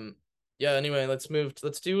 Anyway, let's do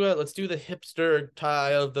the hipster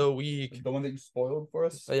tie of the week. The one that you spoiled for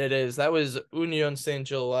us. It is. That was Union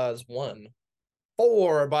Saint-Gilloise 1-4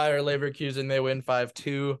 Bayer Leverkusen. They win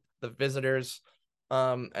 5-2. The visitors.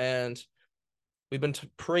 And we've been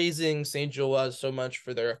praising Saint-Gilloise so much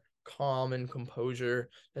for their calm and composure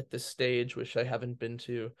at this stage, which I haven't been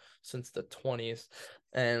to since the 20s,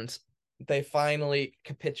 and they finally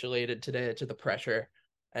capitulated today to the pressure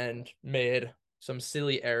and made some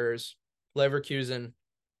silly errors. Leverkusen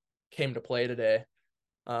came to play today.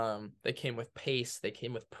 They came with pace, they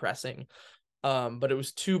came with pressing, but it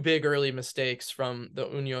was 2 big early mistakes from the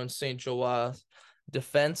Union Saint-Gilloise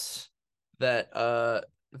defense that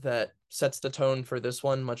sets the tone for this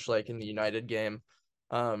one, much like in the United game.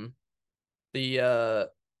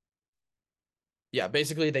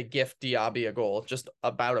 Basically they gift Diaby a goal just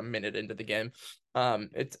about a minute into the game.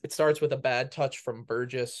 It starts with a bad touch from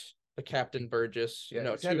Burgess, the captain Burgess.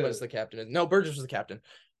 No, Tuma's the captain. No, Burgess was the captain.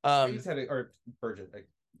 He's had Burgess.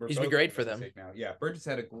 He's been great for them. Now. Yeah, Burgess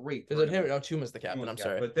had a great. Is it him? No, Tuma's the captain. I'm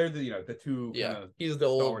sorry, but they're the 2. He's the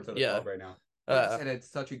old. Of the club right now. Burgess had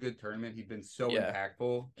such a good tournament. He'd been so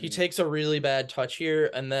impactful. He takes a really bad touch here,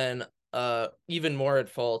 and then even more at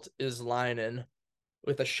fault is Leinen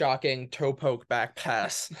with a shocking toe poke back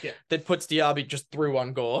pass that puts Diaby just through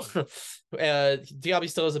on goal. Diaby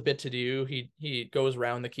still has a bit to do. He goes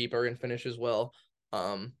around the keeper and finishes well.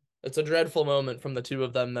 It's a dreadful moment from the 2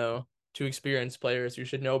 of them, though. 2 experienced players who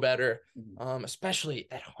should know better, especially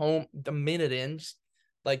at home. The minute in,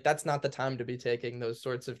 like, that's not the time to be taking those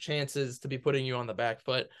sorts of chances, to be putting you on the back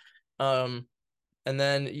foot. And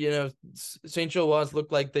then, Saint-Gilloise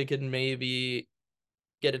looked like they could maybe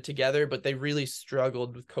get it together, but they really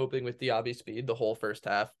struggled with coping with Diaby's speed the whole first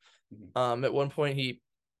half. At one point, he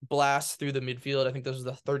blasts through the midfield. I think this was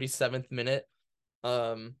the 37th minute.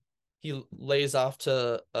 He lays off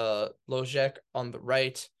to Lojek on the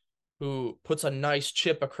right. who puts a nice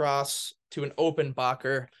chip across to an open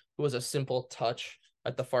Bakker, who was a simple touch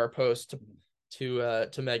at the far post to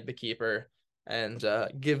Meg the keeper and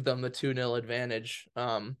give them the 2-0 advantage.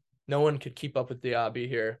 No one could keep up with Diaby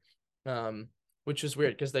here, which is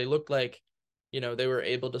weird because they looked like, they were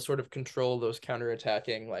able to sort of control those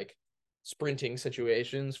counterattacking, like sprinting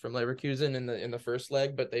situations from Leverkusen in the first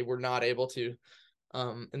leg, but they were not able to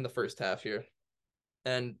in the first half here.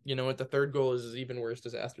 And you know what? The third goal is even worse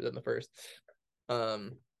disaster than the first.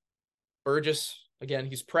 Burgess, again,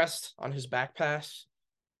 he's pressed on his back pass.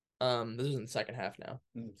 This is in the second half now.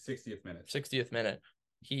 60th minute. 60th minute.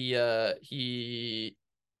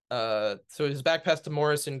 So his back pass to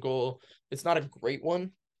Morris in goal. It's not a great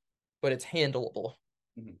one, but it's handleable.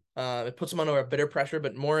 It puts him under a bit of pressure,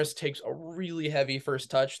 but Morris takes a really heavy first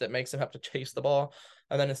touch that makes him have to chase the ball.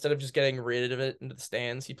 And then instead of just getting rid of it into the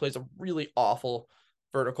stands, he plays a really awful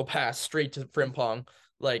vertical pass straight to Frimpong,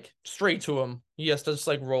 like straight to him. He has to just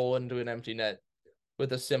like roll into an empty net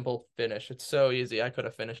with a simple finish. It's so easy. I could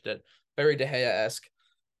have finished it. Very De Gea-esque.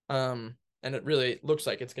 And it really looks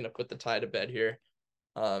like it's going to put the tie to bed here.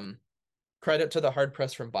 Credit to the hard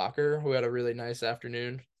press from Bakker, who had a really nice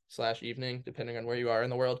afternoon/evening, depending on where you are in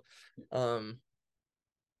the world.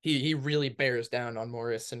 He really bears down on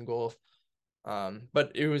Morris in goal.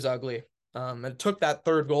 But it was ugly. It took that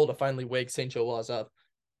third goal to finally wake St. Gilloise up.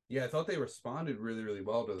 Yeah, I thought they responded really, really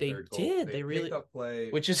well to the third goal. They really picked up play,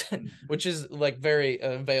 which is like very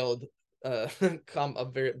veiled, a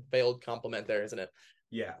very veiled compliment there, isn't it?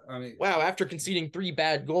 Yeah, I mean, wow. After conceding 3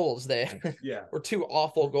 bad goals, or 2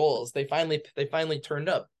 awful goals, they finally turned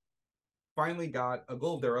up. Finally got a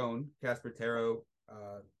goal of their own. Casper Terro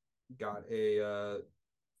got the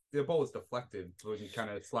ball was deflected, so he kind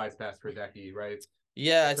of slides past Hradecky, right?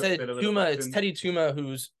 Yeah, I'd say it's Teddy Tuma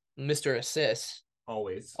who's Mr. Assist.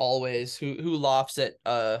 Always. Who lofts it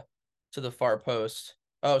to the far post.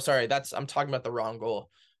 Oh, sorry, I'm talking about the wrong goal.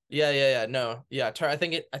 Yeah. No. Yeah, I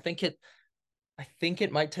think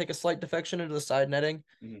it might take a slight defection into the side netting.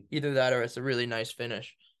 Either that or it's a really nice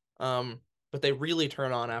finish. But they really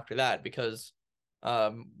turn on after that because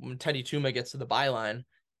when Teddy Tuma gets to the byline.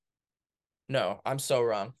 No, I'm so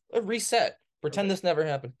wrong. A reset. Pretend this never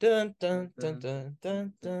happened. Dun, dun, dun, dun,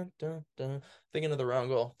 dun, dun, dun, dun. Thinking of the wrong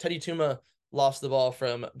goal. Teddy Tuma lost the ball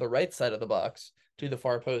from the right side of the box to the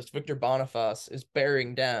far post. Victor Boniface is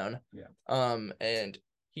bearing down. And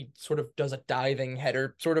he sort of does a diving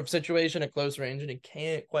header sort of situation at close range, and he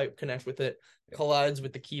can't quite connect with it. Collides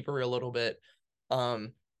with the keeper a little bit.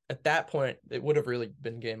 At that point, it would have really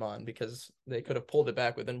been game on because they could have pulled it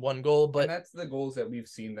back within 1 goal. But that's the goals that we've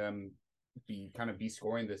seen them be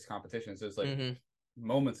scoring this competition. So it's like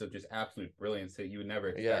moments of just absolute brilliance that you would never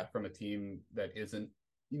expect from a team that isn't,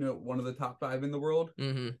 one of the top 5 in the world.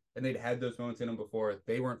 And they'd had those moments in them before.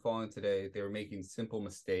 They weren't falling today. They were making simple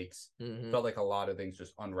mistakes. Felt like a lot of things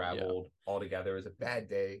just unraveled altogether. It was a bad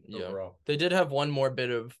day overall. They did have one more bit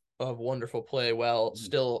of wonderful play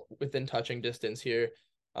still within touching distance here.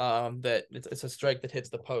 That it's a strike that hits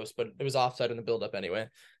the post, but it was offside in the build-up anyway.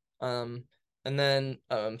 And then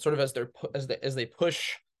sort of as they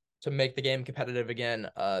push to make the game competitive again,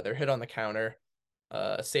 they're hit on the counter.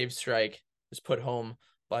 A save strike is put home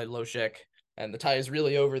by Lojek, and the tie is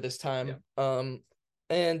really over this time. And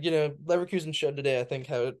Leverkusen showed today, I think,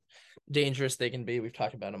 how dangerous they can be. We've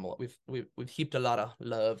talked about them a lot. We've heaped a lot of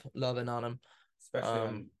loving on them, especially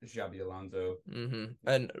on Xabi Alonso.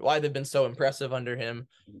 And why they've been so impressive under him.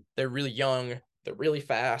 They're really young. They're really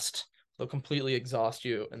fast. They'll completely exhaust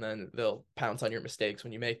you, and then they'll pounce on your mistakes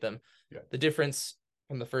when you make them. The difference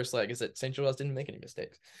from the first leg is that St. Gilloise didn't make any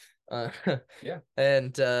mistakes.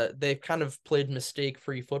 And they've kind of played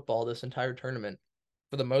mistake-free football this entire tournament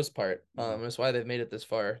for the most part. That's why they've made it this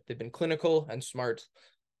far. They've been clinical and smart.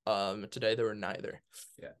 Today they were neither.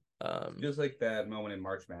 Just like that moment in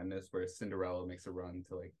March Madness where Cinderella makes a run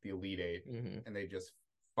to like the Elite Eight, and they just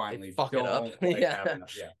finally fuck it up.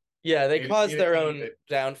 They caused their own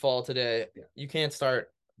downfall today. You can't start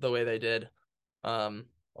the way they did.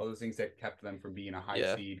 All those things that kept them from being a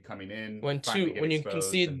high seed coming in. When you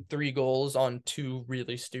concede 3 goals on 2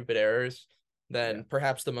 really stupid errors, then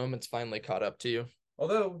perhaps the moment's finally caught up to you.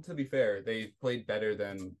 Although, to be fair, they played better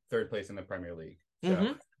than 3rd place in the Premier League.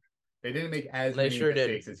 So they didn't make as many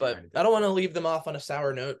mistakes as United did. I don't want to leave them off on a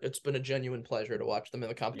sour note. It's been a genuine pleasure to watch them in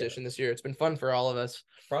the competition this year. It's been fun for all of us.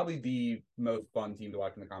 Probably the most fun team to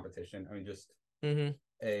watch in the competition. I mean, just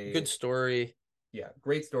a good story. Yeah,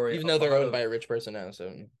 great story. Even though they're owned by a rich person now,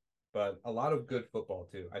 so. But a lot of good football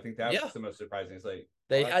too. I think that's the most surprising. It's like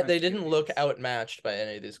they didn't look outmatched by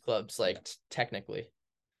any of these clubs, technically.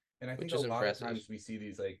 And I think a lot of times we see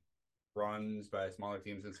these like runs by smaller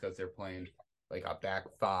teams, it's because they're playing like a back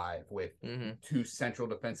five with two central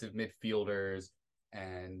defensive midfielders,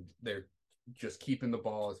 and they're just keeping the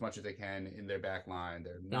ball as much as they can in their back line.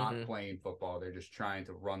 They're not playing football. They're just trying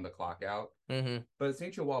to run the clock out. But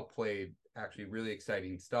St. Joel played actually really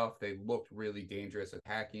exciting stuff. They looked really dangerous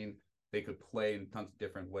attacking. They could play in tons of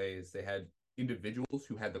different ways. They had individuals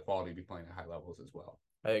who had the quality to be playing at high levels as well.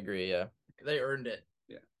 I agree, yeah. They earned it.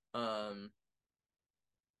 Yeah.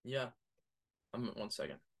 Yeah. 1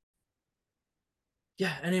 second.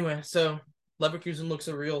 Yeah, anyway, so Leverkusen looks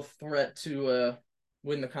a real threat to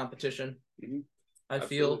win the competition. I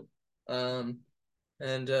feel. And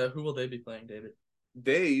who will they be playing, David?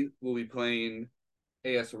 They will be playing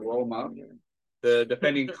AS Roma. The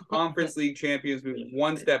defending Conference League champions move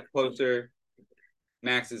one step closer.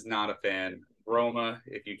 Max is not a fan. Roma,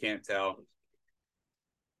 if you can't tell.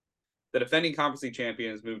 The defending Conference League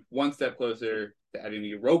champions moved one step closer to adding the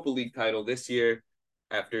Europa League title this year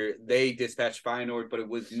after they dispatched Feyenoord, but it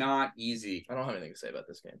was not easy. I don't have anything to say about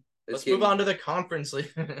this game. Let's move on to the Conference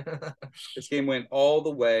League. This game went all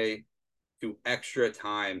the way to extra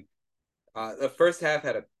time. The first half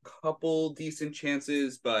had a couple decent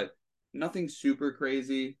chances, but nothing super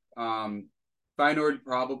crazy. Feyenoord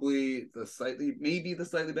probably maybe the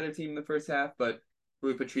slightly better team in the first half, but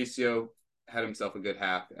Rui Patricio had himself a good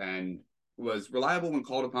half and was reliable when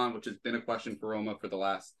called upon, which has been a question for Roma for the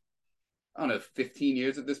last, 15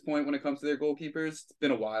 years at this point when it comes to their goalkeepers. It's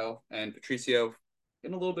been a while, and Patricio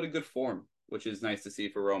in a little bit of good form, which is nice to see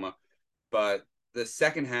for Roma. But the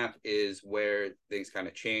second half is where things kind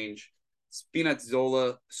of change.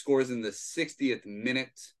 Spinazzola scores in the 60th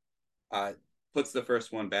minute, puts the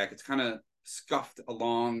first one back. It's kind of scuffed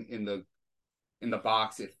along in the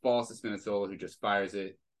box. It falls to Spinazzola, who just fires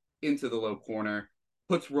it into the low corner,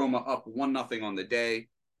 puts Roma up 1-0 on the day,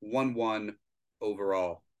 1-1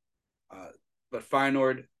 overall. But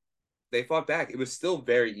Feyenoord, they fought back. It was still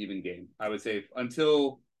very even game, I would say.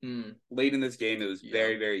 Until late in this game, it was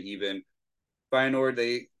very, very even. Feyenoord,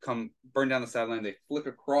 they burn down the sideline. They flick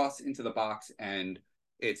across into the box, and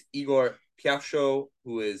it's Igor Piacho,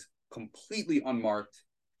 who is completely unmarked.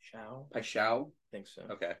 Paixão? I think so.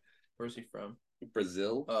 Okay. Where's he from?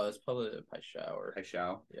 Brazil? It's probably Paixão or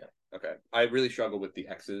Paixão. Yeah. Okay. I really struggle with the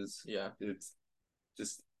X's. Yeah. It's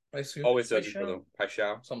just always searching for the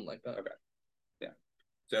Paixão. Something like that. Okay. Yeah.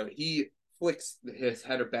 So he flicks his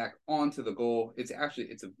header back onto the goal. It's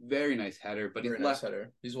a very nice header, but he's left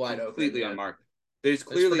header. He's wide open, completely unmarked. There's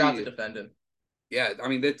clearly forgot to defend him. Yeah, I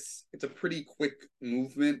mean it's a pretty quick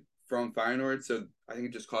movement from Feyenoord, so I think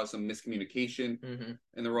it just caused some miscommunication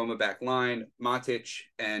in the Roma back line. Matic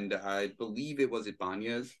and I believe it was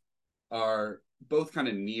Ibanez are both kind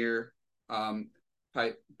of near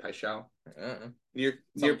Paixão. Near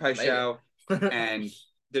Paixão, and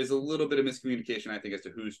there's a little bit of miscommunication, I think, as to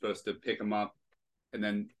who's supposed to pick him up. And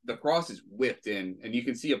then the cross is whipped in, and you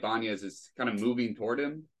can see Ibanez is kind of moving toward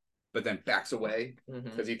him, but then backs away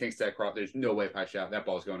because he thinks that cross, there's no way that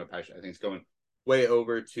ball's going to Paixão. I think it's going way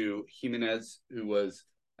over to Jimenez, who was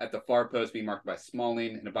at the far post being marked by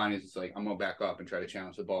Smalling, and Ibanez is like, I'm going to back up and try to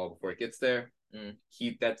challenge the ball before it gets there.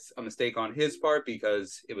 That's a mistake on his part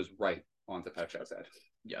because it was right onto Paixão's head.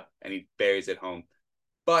 Yeah. And he buries it home.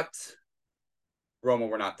 But Roma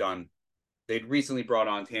were not done. They'd recently brought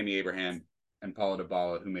on Tammy Abraham and Paulo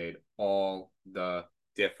Dybala, who made all the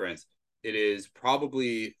difference. It is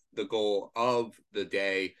probably the goal of the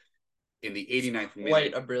day in the 89th minute.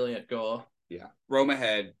 Quite a brilliant goal. Yeah. Roma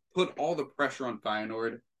had put all the pressure on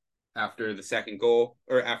Feyenoord after the second goal,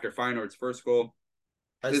 or after Feyenoord's first goal.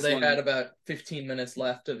 As they had about 15 minutes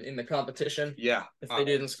left in the competition. Yeah. If they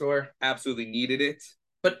didn't score. Absolutely needed it.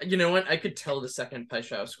 But you know what? I could tell the second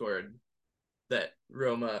Paixão scored that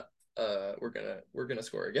Roma we're gonna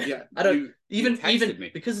score again. Yeah. I don't even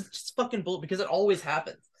me. Because it's just fucking bull, because it always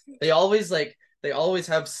happens. They always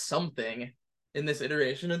have something in this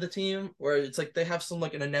iteration of the team where it's like they have some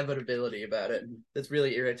like an inevitability about it that's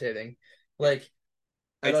really irritating. Like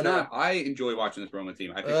I enjoy watching this Roma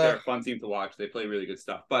team. I think they're a fun team to watch. They play really good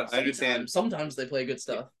stuff. But I understand sometimes they play good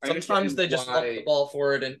stuff. Sometimes they just lump the ball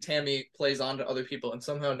forward and Tammy plays on to other people, and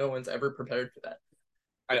somehow no one's ever prepared for that.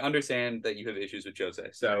 I understand that you have issues with Jose,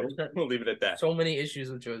 so we'll leave it at that. So many issues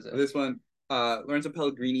with Jose. This one, Lorenzo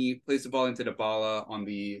Pellegrini plays the ball into Dybala on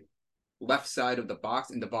the left side of the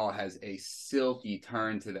box, and Dybala has a silky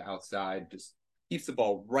turn to the outside, just keeps the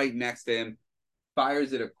ball right next to him,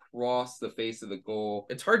 fires it across the face of the goal.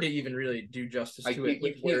 It's hard to even really do justice to it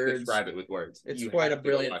with words. You can't describe it with words. It's quite a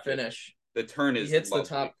brilliant finish. The turn is he hits lovely. The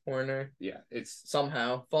top corner. Yeah, it's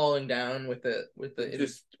somehow falling down with the with the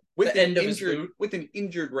end of his boot with an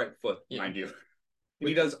injured right foot, yeah. mind you.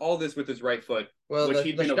 He does all this with his right foot. Well,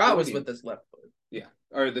 the shot was with his left foot. Yeah,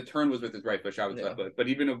 or the turn was with his right foot, shot with his left foot. But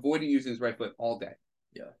he'd been avoiding using his right foot all day.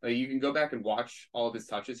 Yeah. Like, you can go back and watch all of his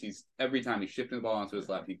touches. Every time he's shifting the ball onto his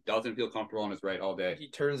left. He doesn't feel comfortable on his right all day. He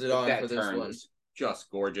turns it on for this one. Was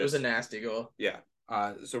just gorgeous. It was a nasty goal. Yeah.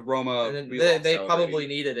 So Roma, and they probably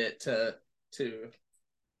needed it to.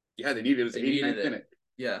 Yeah, they needed it. It was the 89th minute.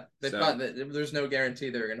 Yeah, there's no guarantee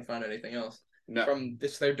they're going to find anything else. No. From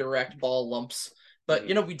their direct ball lumps. But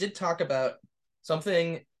we did talk about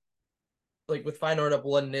something like with Feyenoord up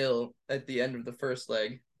 1-0 at the end of the first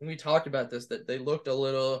leg. And we talked about this, that they looked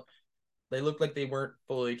like they weren't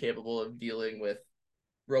fully capable of dealing with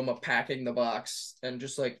Roma packing the box and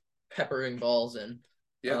just like peppering balls in.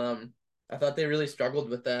 Yeah. I thought they really struggled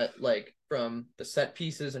with that, like from the set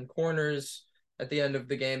pieces and corners at the end of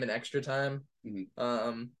the game in extra time.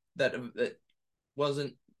 Mm-hmm. That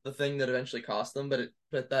wasn't the thing that eventually cost them,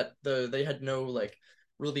 they had no like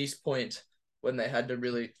release point when they had to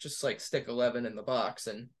really just like stick 11 in the box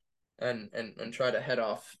and try to head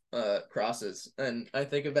off crosses. And I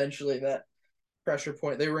think eventually that pressure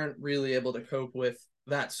point, they weren't really able to cope with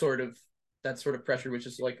that sort of pressure, which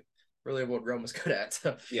is like really what Roma's good at.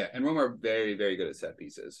 So. Yeah, and Roma are very, very good at set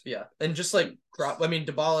pieces. Yeah, and just like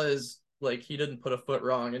Dybala is like, he didn't put a foot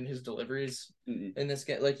wrong in his deliveries in this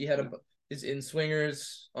game. Like he had his in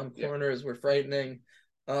swingers on corners were frightening.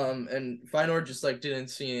 And Feyenoord just like didn't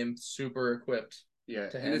seem super equipped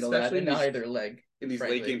to handle that in either leg. In these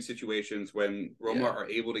late game situations when Roma are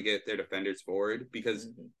able to get their defenders forward, because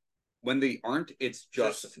when they aren't, it's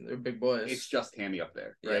just they're big boys. It's just Tammy up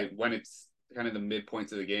there, right? Yeah. When it's kind of the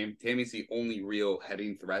midpoints of the game, Tammy's the only real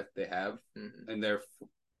heading threat they have in their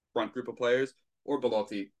front group of players, or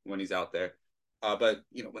Belotti when he's out there. But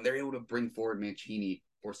when they're able to bring forward Mancini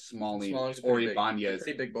or Smalling or Ibanez,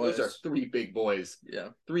 those are three big boys. Yeah,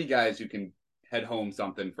 three guys who can head home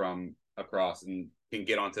something from across and can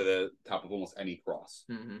get onto the top of almost any cross.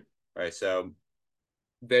 Right, so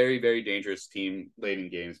very, very dangerous team late in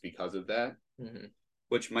games because of that.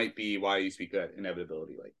 Which might be why you speak that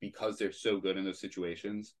inevitability, like because they're so good in those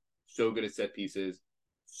situations, so good at set pieces,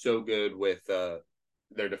 so good with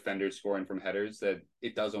their defenders scoring from headers, that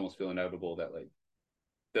it does almost feel inevitable that like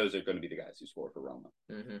those are going to be the guys who score for Roma.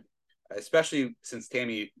 Especially since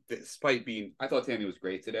Tammy, I thought Tammy was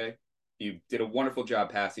great today. He did a wonderful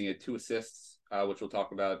job passing it, 2 assists, which we'll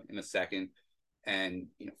talk about in a second, and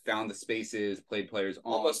found the spaces, played players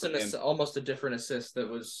almost a different assist that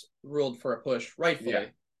was ruled for a push,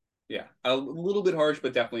 rightfully. Yeah, a little bit harsh,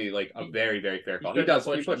 but definitely like a very, very fair call. He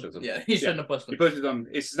pushes him. Yeah, he shouldn't have pushed him. He pushes him.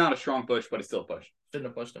 It's not a strong push, but it's still a push. Shouldn't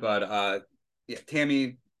have pushed him. But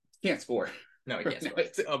Tammy can't score. No, he can't score.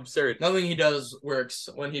 It's absurd. Nothing he does works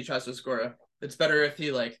when he tries to score. It's better if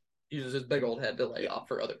he like uses his big old head to lay off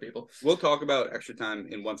for other people. We'll talk about extra time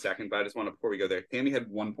in 1 second, but I just want to, before we go there, Tammy had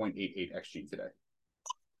 1.88 XG today.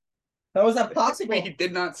 How is that possible? He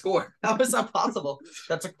did not score. How is that possible?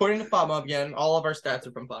 That's according to FAMA again. All of our stats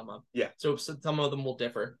are from FAMA. Yeah. So some of them will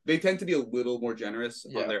differ. They tend to be a little more generous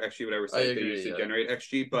on their XG, whatever site they use to generate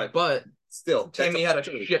XG, but still, Tammy had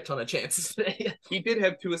a shit ton of chances today. He did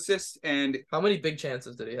have 2 assists, and how many big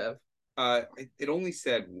chances did he have? It only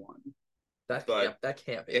said 1. That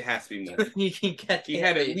can't be. It has to be more. He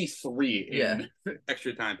had at least 3 in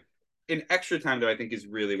extra time. In extra time, though, I think is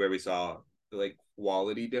really where we saw the like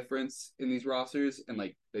quality difference in these rosters and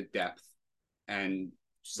like the depth and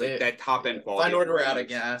just like that top end quality. Feyenoord were out of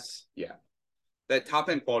gas. Yeah, that top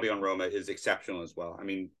end quality on Roma is exceptional as well. I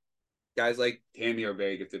mean, guys like Tammy are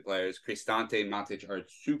very gifted players. Cristante and Matic are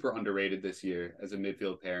super underrated this year as a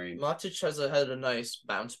midfield pairing. Matic has had a nice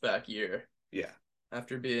bounce back year. Yeah,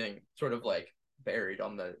 after being sort of like buried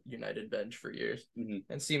on the United bench for years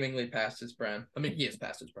and seemingly past his prime. I mean, he is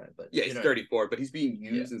past his prime, but he's 34, but he's being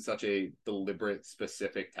used in such a deliberate,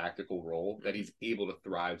 specific tactical role that he's able to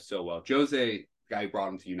thrive so well. Jose, guy who brought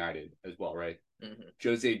him to United as well, right?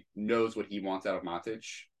 Jose knows what he wants out of Matic,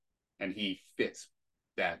 and he fits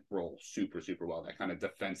that role super, super well. That kind of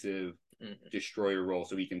defensive destroyer role,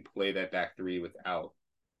 so he can play that back three without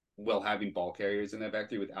having ball carriers in that back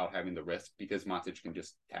three without having the risk, because Matic can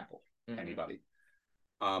just tackle anybody.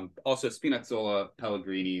 Also Spinazzola,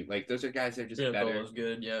 Pellegrini, like those are guys that are just better.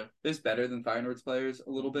 Good, yeah. They're better than Feyenoord's players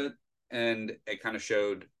a little bit, and it kind of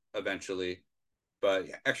showed eventually. But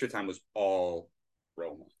extra time was all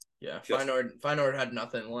Roma. Yeah, Feyenoord had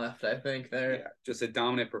nothing left. I think just a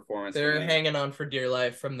dominant performance. They're hanging on for dear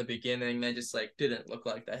life from the beginning. They just like didn't look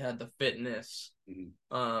like they had the fitness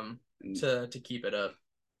to keep it up.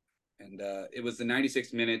 And it was the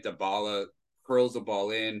 96th minute. Dybala curls the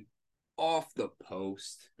ball in off the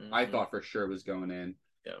post. I thought for sure it was going in.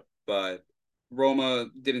 Yeah. But Roma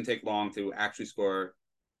didn't take long to actually score.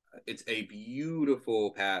 It's a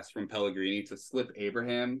beautiful pass from Pellegrini to slip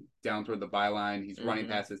Abraham down toward the byline. He's running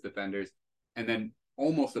past his defenders. And then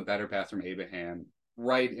almost a better pass from Abraham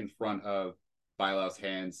right in front of Bilau's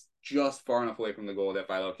hands, just far enough away from the goal that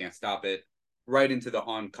Bilau can't stop it. Right into the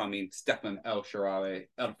oncoming Stefan El Feroe.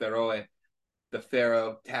 The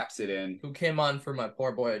Pharaoh taps it in. Who came on for my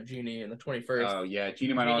poor boy Genie in the 21st. Oh, yeah.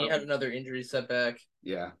 Genie had another injury setback.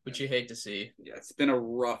 Yeah. Which you hate to see. Yeah, it's been a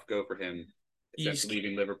rough go for him. He's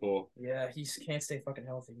leaving Liverpool. Yeah, he can't stay fucking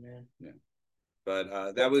healthy, man. Yeah. But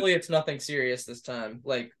hopefully it's nothing serious this time.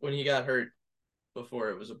 Like when he got hurt before,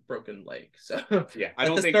 it was a broken leg. So yeah,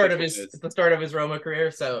 at the start of his Roma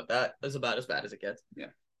career. So that is about as bad as it gets. Yeah.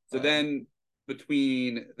 So then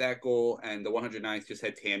between that goal and the 109th, just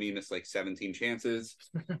had Tammy miss like 17 chances,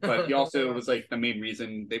 but he also was like the main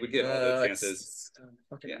reason they would get all those chances.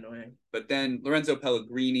 Fucking annoying. But then Lorenzo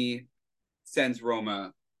Pellegrini sends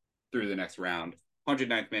Roma through the next round.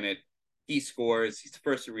 109th minute, he scores. He's the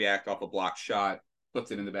first to react off a blocked shot,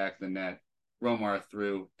 puts it in the back of the net. Roma are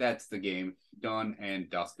through. That's the game. Done and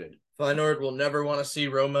dusted. Feyenoord will never want to see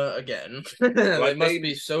Roma again. They must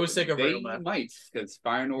be so sick of Roma. They might, because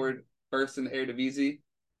Feyenoord first in the Eredivisie.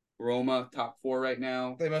 Roma top 4 right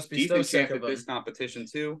now. They must be so sick of this competition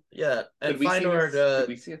too. Yeah, and Feyenoord. Could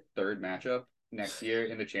we see a third matchup next year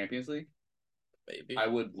in the Champions League? Maybe. I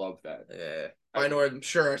would love that. Yeah, Feyenoord, I'm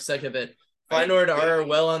sure are sick of it. Feyenoord are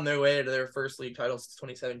well on their way to their first league title since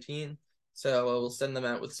 2017. So we'll send them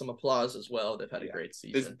out with some applause as well. They've had a great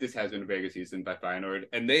season. This has been a very good season by Feyenoord,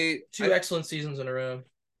 and two excellent seasons in a row.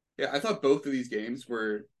 Yeah, I thought both of these games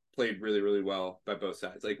were played really, really well by both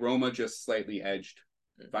sides. Like Roma just slightly edged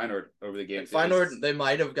Feyenoord over the game. Feyenoord, they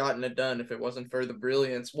might have gotten it done if it wasn't for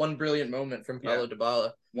one brilliant moment from Paulo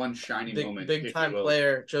Dybala. One shining moment. Big time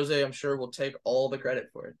player. Jose, I'm sure, will take all the credit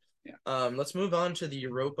for it. Yeah. Let's move on to the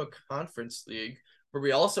Europa Conference League, where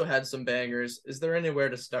we also had some bangers. Is there anywhere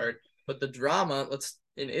to start? But the drama,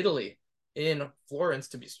 in Italy, in Florence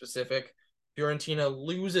to be specific, Fiorentina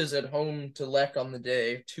loses at home to Lech on the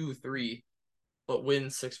day, 2-3, but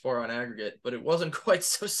wins 6-4 on aggregate. But it wasn't quite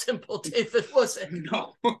so simple, David, was it?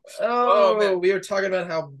 No. Oh, we were talking about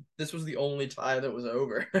how this was the only tie that was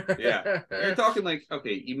over. Yeah. You're talking like,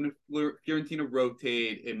 okay, even if Fiorentina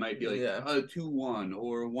rotate, it might be like 2-1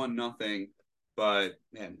 or 1-0. But,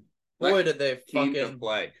 man. Boy, did they fucking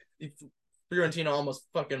play. Fiorentina almost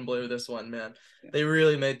fucking blew this one, man. Yeah. They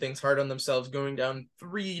really made things hard on themselves, going down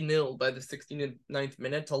 3-0 by the 69th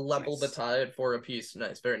minute to level the tie at 4 apiece.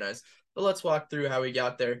 Nice, very nice. But let's walk through how we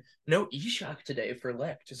got there. No Ishak today for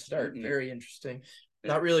Lech to start. Mm-hmm. Very interesting.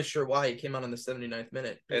 Yeah. Not really sure why he came on in the 79th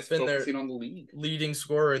minute. It's been focusing on the league. Leading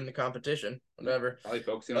scorer in the competition. Whatever. Probably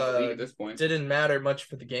focusing on the league at this point. Didn't matter much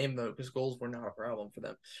for the game, though, because goals were not a problem for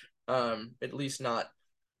them. At least not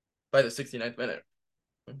by the 69th minute.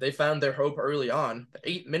 They found their hope early on. The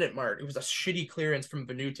 8-minute mark, it was a shitty clearance from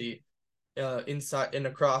Venuti inside and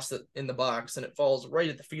across in the box, and it falls right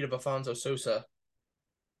at the feet of Afonso Sosa.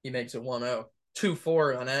 He makes it 1-0.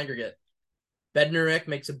 2-4 on aggregate. Bednarek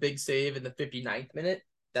makes a big save in the 59th minute.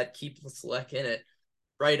 That keeps Lech in it.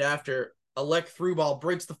 Right after, a Lech through ball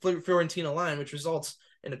breaks the Fiorentina line, which results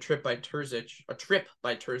in a trip by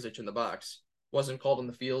Terzic in the box. Wasn't called on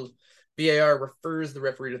the field. VAR refers the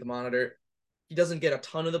referee to the monitor. He doesn't get a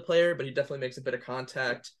ton of the player, but he definitely makes a bit of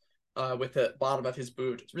contact with the bottom of his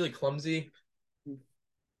boot. It's really clumsy.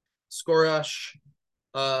 Skorash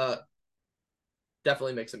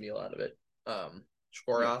definitely makes a meal out of it.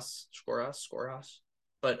 Skoras.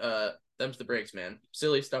 But them's the breaks, man.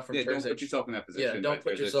 Silly stuff from Terzic. Don't put yourself in that position. Yeah, don't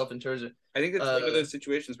put yourself in Terzic. I think it's one of those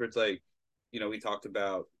situations where it's like, we talked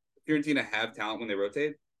about Fiorentina have talent when they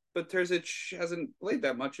rotate, but Terzic hasn't played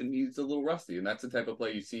that much and he's a little rusty. And that's the type of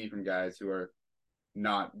play you see from guys who are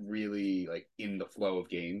not really like in the flow of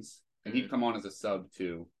games. And he'd come on as a sub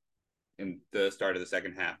too in the start of the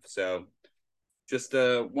second half. So just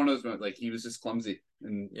one of those, like, he was just clumsy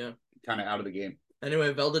and kind of out of the game.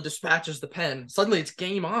 Anyway, Velda dispatches the pen. Suddenly it's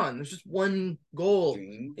game on. There's just one goal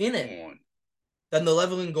in it. Then the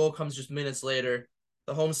leveling goal comes just minutes later.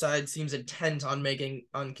 The home side seems intent on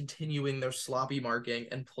continuing their sloppy marking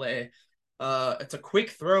and play. It's a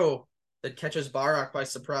quick throw that catches Barak by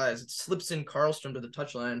surprise. It slips in Karlstrom to the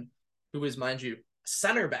touchline, who is, mind you,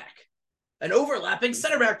 center back. An overlapping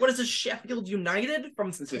center back. What is this, Sheffield United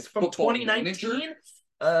from 2019?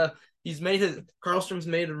 Karlstrom's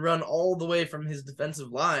made a run all the way from his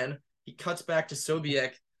defensive line. He cuts back to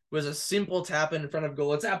Sobiek, who has a simple tap in front of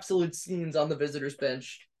goal. It's absolute scenes on the visitors'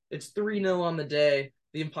 bench. It's 3-0 on the day.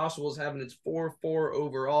 The Impossibles having its 4-4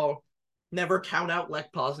 overall. Never count out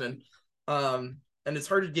Lech Poznan. and it's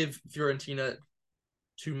hard to give Fiorentina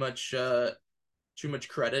too much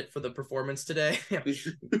credit for the performance today,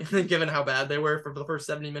 given how bad they were for the first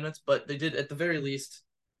 70 minutes. But they did, at the very least,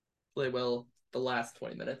 play well the last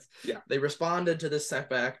 20 minutes. Yeah, they responded to this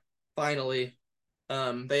setback. Finally,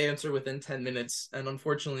 they answer within 10 minutes, and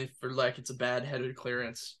unfortunately for Lech, it's a bad headed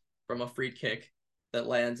clearance from a free kick that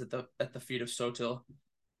lands at the feet of Sotil,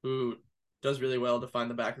 who does really well to find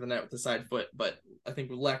the back of the net with the side foot. But I think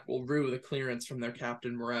Lech will rue the clearance from their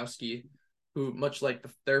captain Morawski, who, much like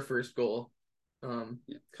their first goal,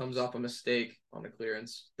 comes off a mistake on a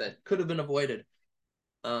clearance that could have been avoided.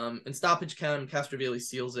 In stoppage time, Castrovilli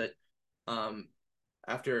seals it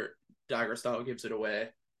after D'Agostino gives it away.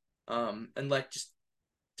 And Lech just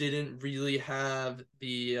didn't really have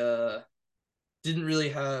the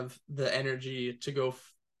energy to go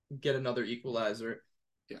get another equalizer.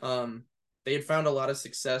 Yeah. They had found a lot of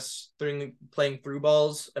success playing through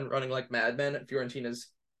balls and running like madmen at Fiorentina's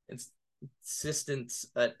insistence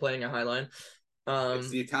at playing a high line. It's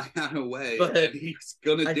the Italiano way, but he's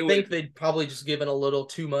gonna do it. I think they'd probably just given a little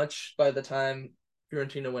too much by the time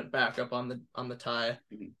Fiorentina went back up on the tie.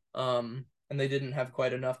 Mm-hmm. And they didn't have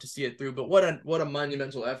quite enough to see it through. But what a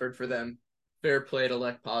monumental effort for them. Fair play to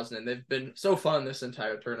Lech Poznan. They've been so fun this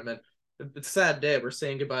entire tournament. It's a sad day. We're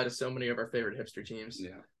saying goodbye to so many of our favorite hipster teams.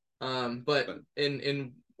 Yeah. But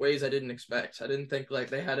in ways I didn't expect. I didn't think like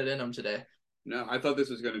they had it in them today. No, I thought this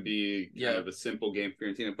was going to be kind of a simple game for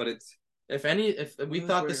Fiorentina, but it's if we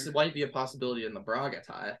thought this might be a possibility in the Braga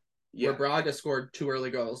tie. Where Braga scored 2 early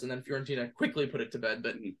goals and then Fiorentina quickly put it to bed,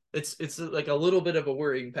 but it's like a little bit of a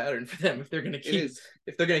worrying pattern for them if they're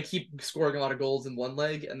gonna keep scoring a lot of goals in one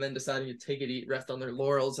leg and then deciding to take it, rest on their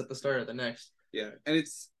laurels at the start of the next. Yeah, and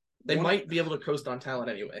they might be able to coast on talent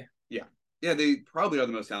anyway. Yeah, they probably are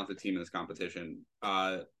the most talented team in this competition.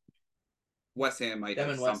 West Ham might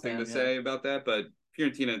have something to say about that, but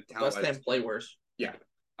Fiorentina West Ham play worse. Yeah,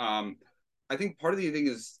 I think part of the thing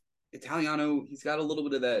is Italiano, he's got a little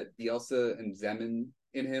bit of that Bielsa and Zeman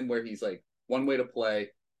in him where he's like one way to play.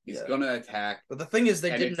 He's going to attack. But the thing is,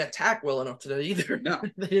 they didn't attack well enough today either. No.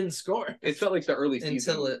 They didn't score. It felt like the early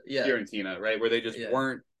season Fiorentina, right? Where they just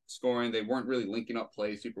weren't scoring. They weren't really linking up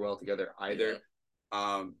plays super well together either.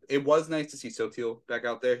 Yeah. It was nice to see Sotil back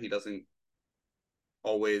out there. He doesn't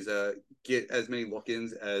always get as many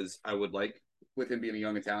look-ins as I would like with him being a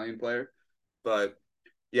young Italian player. But,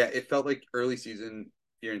 yeah, it felt like early season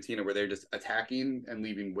Fiorentina where they're just attacking and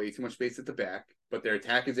leaving way too much space at the back, but their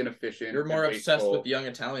attack is inefficient. You're more obsessed with young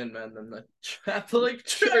Italian men than the Catholic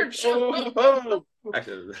Church. Actually,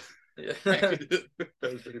 that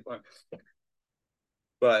was pretty fun.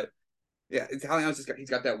 But yeah, Italiano's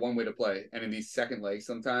he's got that one way to play, and in these second legs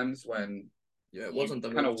sometimes when it wasn't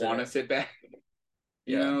the kind of want to sit back,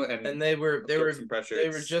 you know, and they were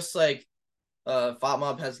just like.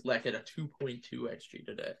 FOTMOB has Lech at a 2.2 xG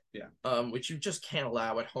today. Yeah. Which you just can't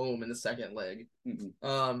allow at home in the second leg.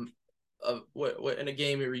 Mm-hmm. In a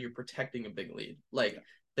game where you're protecting a big lead. Like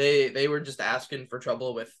they were just asking for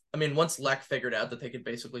trouble with. I mean, once Lech figured out that they could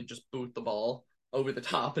basically just boot the ball over the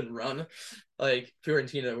top and run, like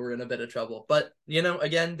Fiorentina were in a bit of trouble. But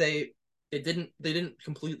again, they didn't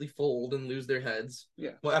completely fold and lose their heads.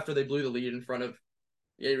 Yeah. Well, after they blew the lead in front of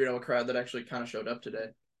a crowd that actually kind of showed up today.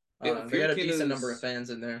 They got a decent number of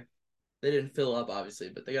fans in there. They didn't fill up,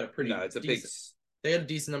 obviously, but they got they had a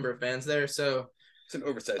decent number of fans there. So it's an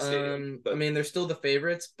oversized stadium. But... I mean, they're still the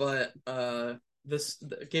favorites, but this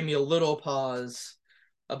gave me a little pause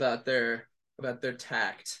about their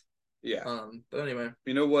tact. Yeah. But anyway,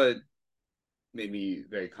 you know what made me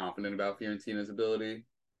very confident about Fiorentina's ability,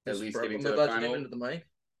 at least getting to the final. Into the mic?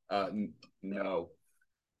 No,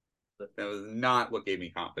 that was not what gave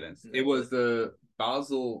me confidence. It was the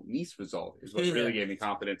Basel-Nice result is what really gave me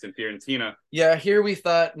confidence in Fiorentina. Yeah, here we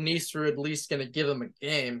thought Nice were at least going to give them a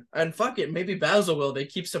game. And fuck it, maybe Basel will. They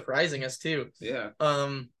keep surprising us too. Yeah.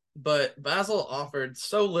 But Basel offered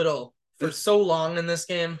so little for so long in this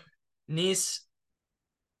game. Nice,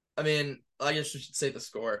 I mean, I guess we should say the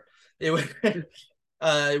score. It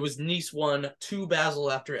was Nice 1, 2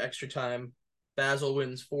 Basel after extra time. Basel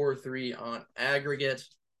wins 4-3 on aggregate.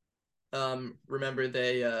 Remember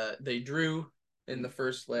they drew in the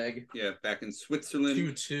first leg. Yeah, back in Switzerland.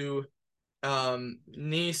 2-2.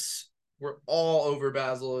 Nice were all over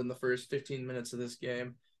Basel in the first 15 minutes of this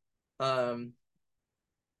game.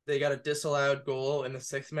 They got a disallowed goal in the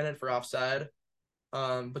 6th minute for offside.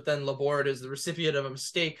 But then Laborde is the recipient of a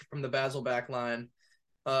mistake from the Basel back line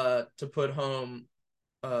to put home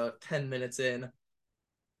 10 minutes in.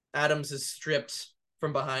 Adams is stripped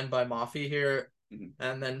from behind by Mafi here. Mm-hmm.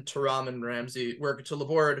 And then Thuram and Ramsey work to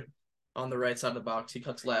Laborde, on the right side of the box. He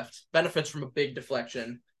cuts left, benefits from a big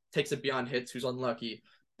deflection, takes it beyond Hitz, who's unlucky.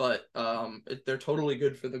 But they're totally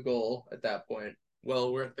good for the goal at that point.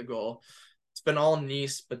 Well worth the goal. It's been all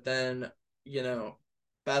Nice, but then,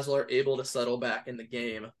 Basel are able to settle back in the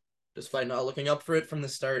game despite not looking up for it from the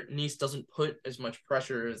start. Nice doesn't put as much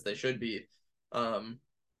pressure as they should be.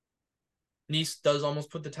 Nice does almost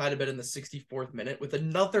put the tie to bed in the 64th minute with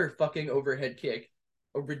another fucking overhead kick.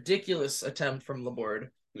 A ridiculous attempt from Laborde.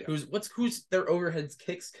 Yeah. Who's their overhead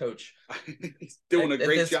kicks coach? He's doing a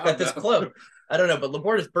great job at this club. I don't know, but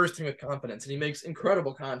Laborde is bursting with confidence and he makes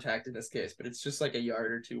incredible contact in this case, but it's just like a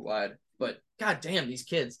yard or two wide. But goddamn, these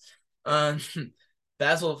kids.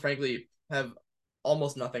 Basel, frankly, have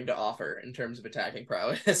almost nothing to offer in terms of attacking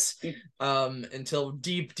prowess until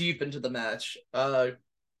deep into the match.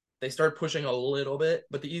 They start pushing a little bit,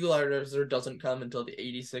 but the equalizer doesn't come until the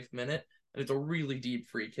 86th minute, and it's a really deep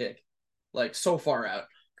free kick, like so far out.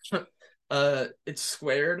 It's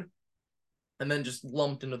squared, and then just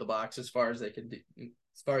lumped into the box as far as they can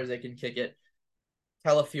kick it.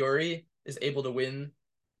 Calafiori is able to win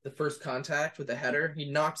the first contact with a header.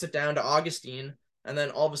 He knocks it down to Augustine, and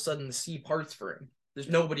then all of a sudden the sea parts for him. There's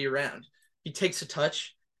nobody around. He takes a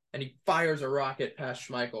touch, and he fires a rocket past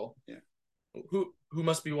Schmeichel. Yeah. Who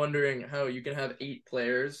must be wondering how you can have 8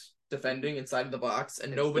 players defending inside of the box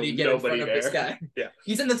and nobody get in front of this guy. Yeah.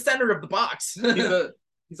 He's in the center of the box.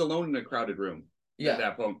 he's alone in a crowded room. Yeah.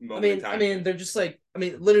 At that moment in time. I mean, they're just like,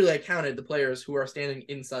 literally I counted the players who are standing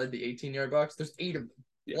inside the 18-yard box. There's 8 of them.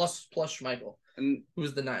 Yeah. Plus Schmeichel. And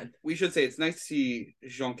who's the 9th. We should say it's nice to see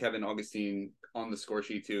Jean-Kevin Augustine on the score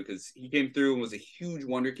sheet too, because he came through and was a huge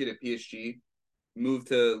wonder kid at PSG, moved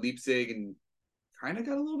to Leipzig and kind of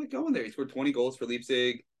got a little bit going there. He scored 20 goals for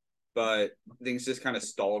Leipzig, but things just kind of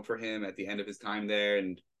stalled for him at the end of his time there.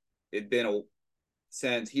 And it'd been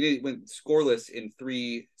since he went scoreless in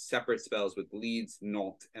 3 separate spells with Leeds,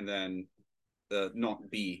 Nantes, and then the Nantes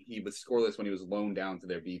B. He was scoreless when he was loaned down to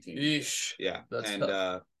their B team. Eesh. Yeah.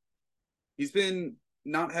 And he's been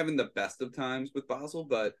not having the best of times with Basel,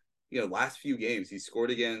 but last few games he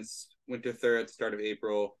scored against Winterthur at the start of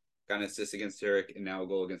April, got an assist against Zurich, and now a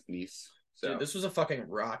goal against Nice. So dude, this was a fucking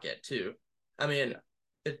rocket too. I mean,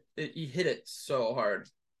 he hit it so hard.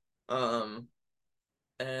 And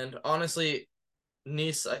honestly,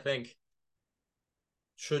 Nice, I think,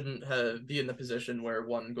 shouldn't be in the position where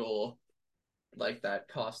one goal like that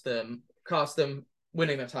cost them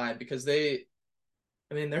winning the tie, because they're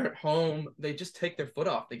at home. They just take their foot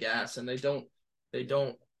off the gas and they don't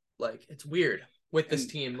like, it's weird with this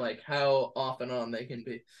team, like how off and on they can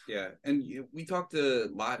be. Yeah, and we talked a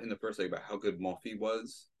lot in the first leg about how good Moffi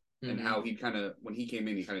was, and how he when he came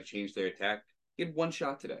in, he kind of changed their attack. He had 1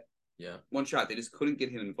 shot today. Yeah. 1 shot. They just couldn't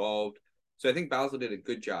get him involved. So I think Basel did a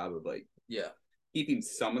good job of keeping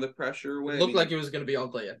some of the pressure away. It looked like it was going to be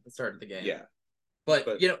ugly at the start of the game. Yeah. But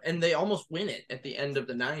and they almost win it at the end of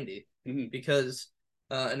the 90 because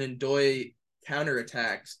an Ndoye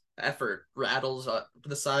counterattacks effort rattles up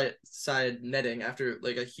the side netting after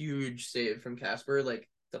like a huge save from Casper, like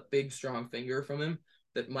the big strong finger from him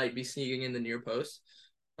that might be sneaking in the near post.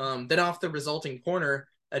 Then off the resulting corner,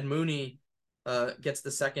 Ed Mooney gets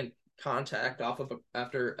the second contact off of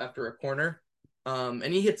after a corner, and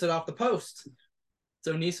he hits it off the post.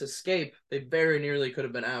 So Nice escape. They very nearly could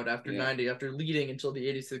have been out after 90, after leading until the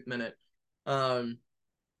 86th minute.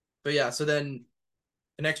 But yeah, so then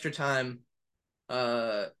in extra time,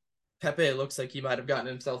 Pepe looks like he might have gotten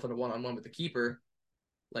himself in a one-on-one with the keeper,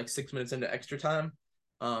 like 6 minutes into extra time.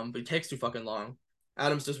 But he takes too fucking long.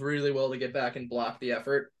 Adams does really well to get back and block the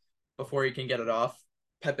effort before he can get it off.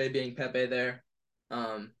 Pepe being Pepe there.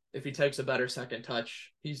 If he takes a better second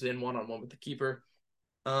touch, he's in one-on-one with the keeper.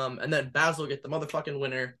 And then Basel get the motherfucking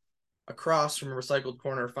winner. Across from a recycled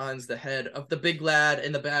corner, finds the head of the big lad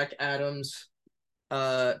in the back, Adams.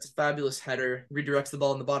 It's a fabulous header. Redirects the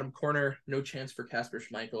ball in the bottom corner. No chance for Casper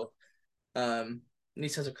Schmeichel.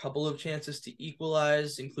 Nice has a couple of chances to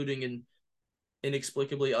equalize, including an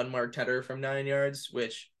inexplicably unmarked header from 9 yards,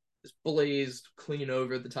 which is blazed clean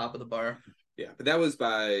over the top of the bar. Yeah, but that was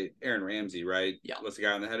by Aaron Ramsey, right? Yeah. Was the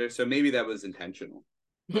guy on the header? So maybe that was intentional.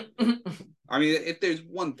 I mean, if there's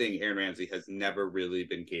one thing Aaron Ramsey has never really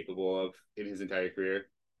been capable of in his entire career,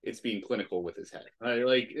 it's being clinical with his head.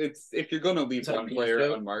 Like, it's if you're going to leave one player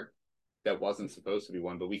unmarked, that wasn't supposed to be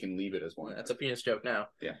one, but we can leave it as one. That's a penis joke now.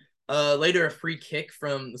 Yeah. Later, a free kick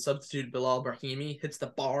from the substitute Bilal Brahimi hits the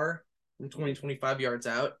bar from 25 yards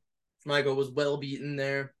out. Schmeichel was well beaten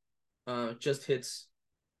there. Just hits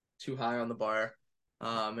too high on the bar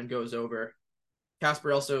and goes over.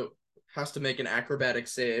 Casper also has to make an acrobatic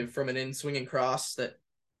save from an in-swinging cross that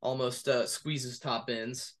almost squeezes top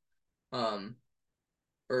bins.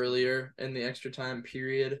 earlier in the extra time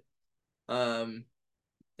period. In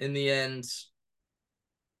the end,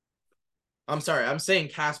 I'm sorry, I'm saying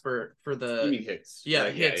Casper for the you mean Hicks. Yeah,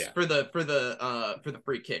 Hicks for the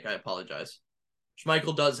free kick. I apologize.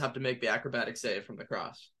 Schmeichel does have to make the acrobatic save from the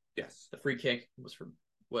cross. Yes. The free kick was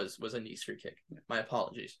a Nice free kick. Yeah. My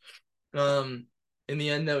apologies. In the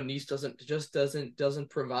end though, Nice doesn't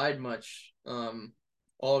provide much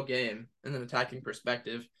all game in an attacking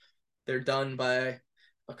perspective. They're done by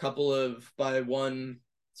one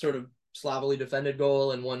sort of sloppily defended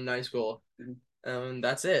goal and one nice goal.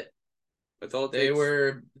 That's it. That's all it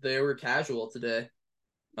takes. They were casual today.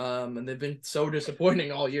 And they've been so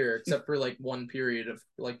disappointing all year, except for like one period of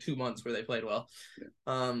like 2 months where they played well.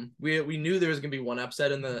 Yeah. We knew there was gonna be one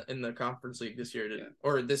upset in the Conference League this year,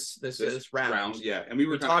 or this round. Yeah, and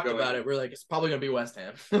we talked about it. We're like, it's probably gonna be West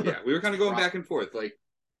Ham. Yeah, we were kind of going back and forth. Like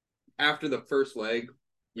after the first leg,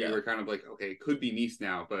 we were kind of like, okay, it could be Nice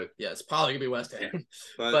now, but yeah, it's probably gonna be West Ham.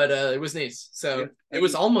 Yeah. But it was Nice, so it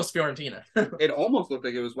was almost Fiorentina. It almost looked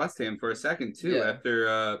like it was West Ham for a second too.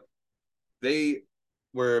 After they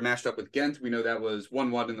were matched up with Ghent. We know that was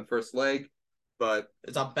 1-1 in the first leg, but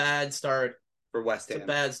it's a bad start for West Ham. It's a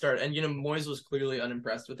bad start. And, Moyes was clearly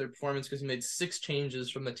unimpressed with their performance because he made 6 changes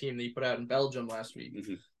from the team that he put out in Belgium last week.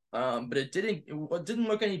 Mm-hmm. But it didn't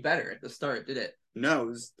look any better at the start, did it? No, it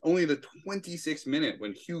was only the 26th minute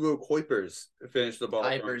when Hugo Kuipers finished the ball.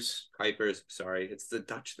 Kuipers, sorry. It's the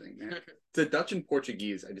Dutch thing, man. It's the Dutch and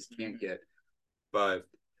Portuguese I just can't get. But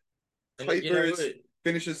Kuipers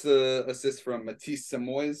finishes the assist from Matisse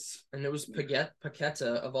Samois. And it was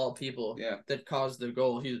Paqueta, of all people, that caused the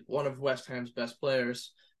goal. He's one of West Ham's best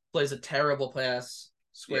players. Plays a terrible pass,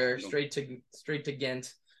 straight to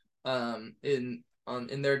Ghent, in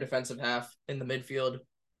their defensive half in the midfield.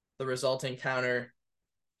 The resulting counter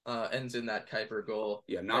ends in that Kuiper goal.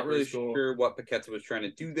 Yeah, not really sure what Paqueta was trying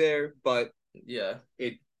to do there, but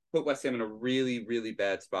it put West Ham in a really, really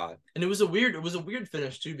bad spot. And it was a weird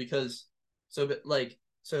finish too, because so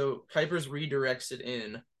Kuipers redirects it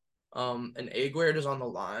in, and Aguerd is on the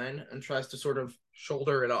line and tries to sort of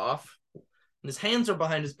shoulder it off. And his hands are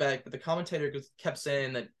behind his back, but the commentator kept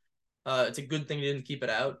saying that it's a good thing he didn't keep it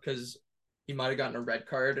out because he might have gotten a red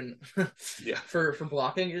card and for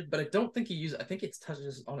blocking it. But I don't think I think it's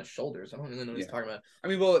touches on his shoulders. I don't really know what he's talking about. I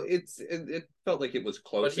mean, well, it felt like it was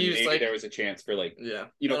close. But maybe there was a chance for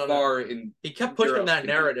VAR in. He kept pushing Europe that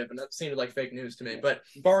narrative, and that seemed like fake news to me. But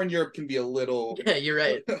VAR in Europe can be a little. Yeah, you're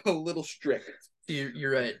right. A little strict.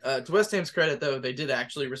 You're right. To West Ham's credit, though, they did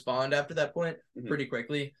actually respond after that point pretty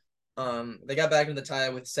quickly. They got back in the tie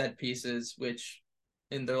with set pieces, which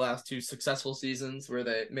in their last 2 successful seasons where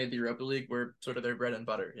they made the Europa League were sort of their bread and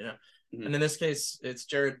butter, Mm-hmm. And in this case, it's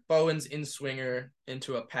Jared Bowen's in-swinger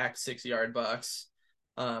into a packed 6-yard box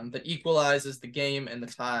that equalizes the game and the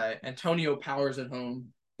tie. Antonio powers it home.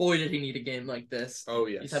 Boy, did he need a game like this. Oh,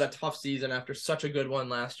 yes. He's had a tough season after such a good one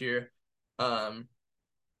last year.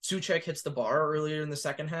 Souček hits the bar earlier in the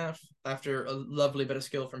second half after a lovely bit of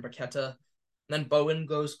skill from Paqueta. And then Bowen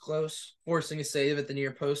goes close, forcing a save at the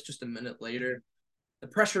near post just a minute later. The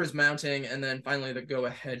pressure is mounting, and then finally the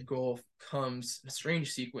go-ahead goal comes. A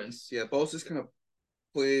strange sequence. Yeah, ball's just kind of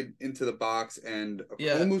played into the box, and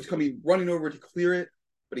Okomu's running over to clear it,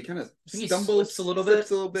 but he kind of stumbles a little bit,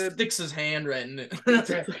 sticks his hand right in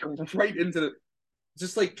it. Right into the...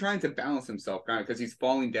 Just like trying to balance himself, kind of, because he's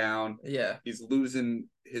falling down. Yeah. He's losing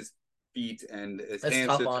his feet, and his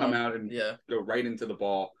hands just come out and go right into the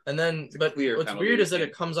ball. And then, what's weird is that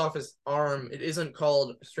it comes off his arm. It isn't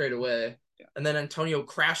called straight away. And then Antonio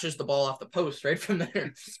crashes the ball off the post right from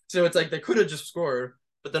there. So it's like they could have just scored,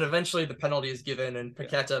 but then eventually the penalty is given and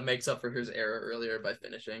Paqueta makes up for his error earlier by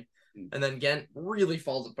finishing. And then Ghent really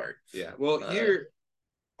falls apart. Yeah. Well, here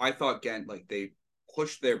I thought Ghent, they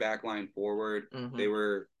pushed their back line forward. Mm-hmm. They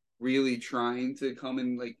were really trying to come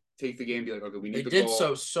and take the game and be like, okay, we need the goal. They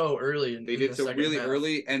did so early. They did so really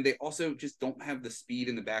early, and they also just don't have the speed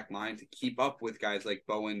in the back line to keep up with guys like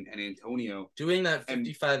Bowen and Antonio. Doing that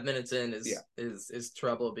 55 minutes in is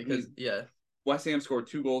trouble because West Ham scored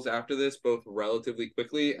 2 goals after this, both relatively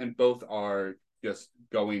quickly, and both are just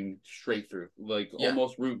going straight through,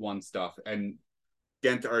 almost Route 1 stuff. And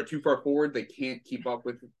Ghent are too far forward; they can't keep up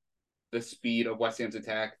with the speed of West Ham's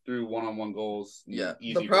attack through one-on-one goals. Yeah,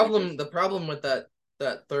 the problem with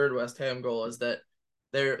that third West Ham goal is that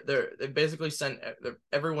they basically sent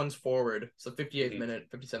everyone's forward. So 58th minute,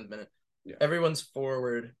 57th minute, everyone's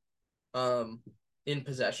forward, in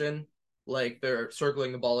possession, they're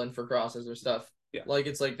circling the ball in for crosses or stuff. Yeah,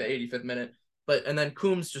 it's the 85th minute. And then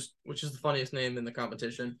Coombs which is the funniest name in the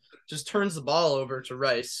competition, just turns the ball over to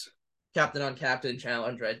Rice, captain on captain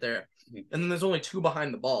challenge right there. and then there's only 2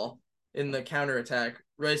 behind the ball in the counter attack.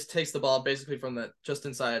 Rice takes the ball basically from the just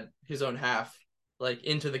inside his own half, like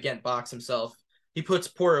into the Ghent box himself. He puts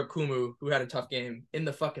poor Okumu, who had a tough game, in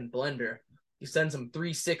the fucking blender. He sends him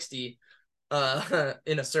 360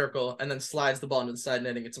 in a circle and then slides the ball into the side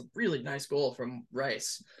netting. It's a really nice goal from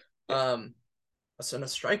Rice. So a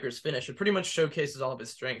striker's finish, it pretty much showcases all of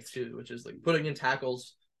his strengths too, which is like putting in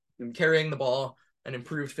tackles and carrying the ball and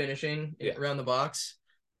improved finishing around the box.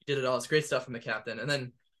 He did it all. It's great stuff from the captain. And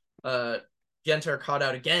then Ghent are caught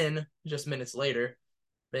out again just minutes later,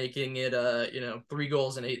 making it 3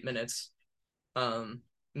 goals in 8 minutes. And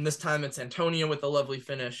this time it's Antonio with a lovely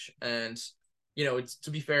finish, and it's,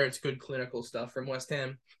 to be fair, it's good clinical stuff from West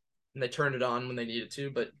Ham, and they turned it on when they needed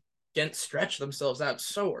to. But Ghent stretched themselves out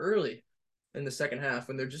so early in the second half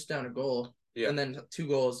when they're just down a goal, and then 2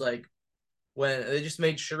 goals, like when they just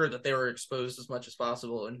made sure that they were exposed as much as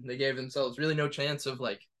possible, and they gave themselves really no chance of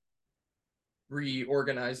like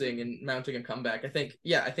reorganizing and mounting a comeback. I think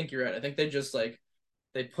you're right. I think they just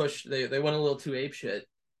they pushed, they went a little too apeshit.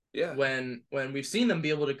 Yeah. When we've seen them be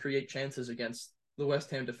able to create chances against the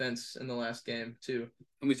West Ham defense in the last game too.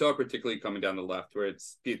 And we saw it particularly coming down the left, where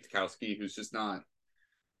it's Pietkowski, who's just not,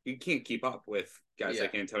 you can't keep up with guys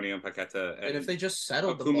like Antonio and Paqueta. And if they just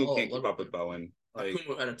settled Akumu the ball, can't keep up with Bowen.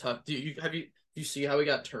 Akumu had a tough. Do you see how he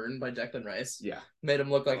got turned by Declan Rice? Yeah, made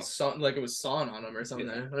him look like like it was sawn on him or something,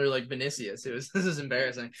 or like Vinicius. This is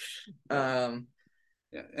embarrassing. And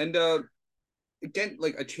again,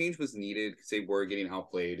 like a change was needed because they were getting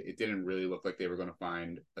outplayed. It didn't really look like they were going to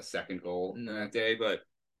find a second goal that day, but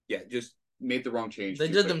just made the wrong change. They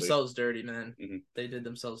did themselves dirty, man. Mm-hmm. They did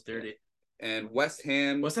themselves dirty. And West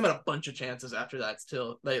Ham had a bunch of chances after that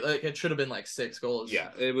still. Like it should have been like 6 goals. Yeah,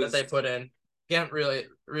 it was that they put in. Ghent really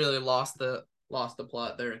lost the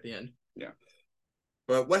plot there at the end. Yeah.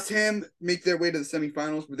 But West Ham make their way to the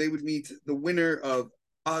semifinals, where they would meet the winner of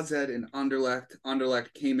AZ and Anderlecht.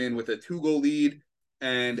 Anderlecht came in with a 2-goal lead,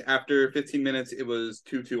 and after 15 minutes, it was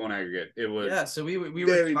 2-2 on aggregate. It was So we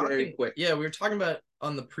very, were talking, very quick. Yeah, we were talking about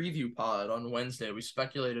on the preview pod on Wednesday. We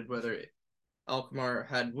speculated whether Alkmaar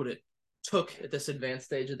had what it took at this advanced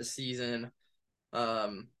stage of the season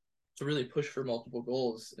to really push for multiple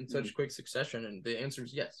goals in such quick succession, and the answer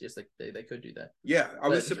is yes. They could do that. Yeah, I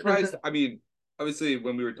was surprised. I mean, obviously,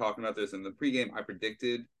 when we were talking about this in the pregame, I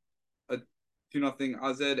predicted a 2-0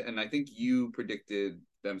 AZ, and I think you predicted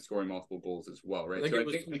them scoring multiple goals as well, right? I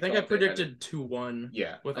think I predicted 2-1.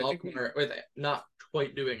 Yeah, with Alkmaar with not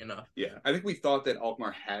quite doing enough. Yeah, I think we thought that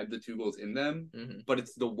Alkmaar had the 2 goals in them, but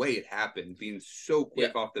it's the way it happened, being so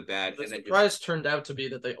quick off the bat. The surprise turned out to be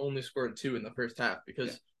that they only scored 2 in the first half,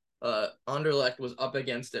 because Anderlecht was up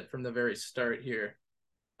against it from the very start here.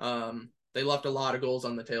 They left a lot of goals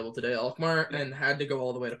on the table today, Alkmaar, and had to go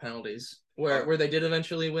all the way to penalties, where they did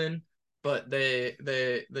eventually win, but they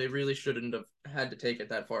really shouldn't have had to take it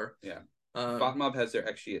that far. Yeah. Fatmob has their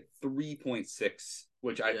XG at 3.6,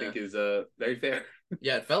 which I think is very fair.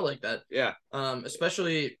 Yeah, it felt like that. Yeah.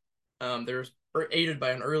 Especially they were aided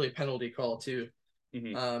by an early penalty call too.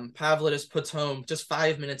 Pavlidis puts home just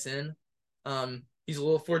 5 minutes in. He's a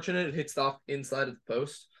little fortunate. It hits off inside of the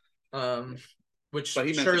post, which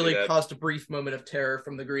surely caused a brief moment of terror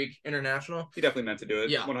from the Greek international. He definitely meant to do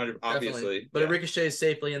it. Yeah, 100, obviously. Definitely. But it ricochets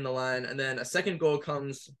safely in the line, and then a second goal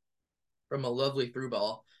comes from a lovely through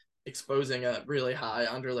ball, exposing a really high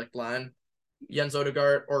Anderlecht line. Jens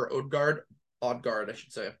Odegaard, I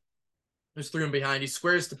should say, who's through him behind. He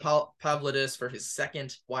squares to Pavlidis for his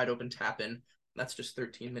second wide open tap in. That's just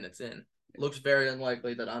 13 minutes in. Looks very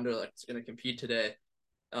unlikely that Anderlecht is going to compete today.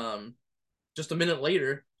 Just a minute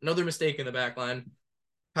later, another mistake in the back line.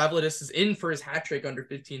 Pavlidis is in for his hat trick under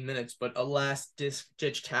 15 minutes, but a last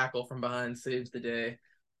ditch tackle from behind saves the day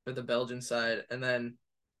for the Belgian side. And then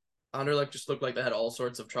Anderlecht just looked like they had all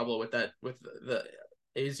sorts of trouble with the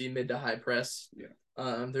AZ mid to high press.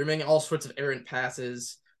 Yeah. They're making all sorts of errant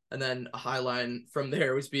passes, and then a high line from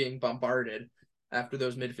there was being bombarded after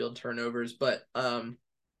those midfield turnovers. But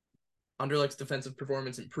Anderlecht's defensive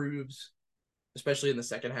performance improves, especially in the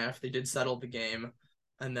second half. They did settle the game.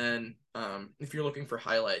 And then if you're looking for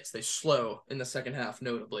highlights, they slow in the second half,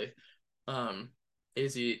 notably.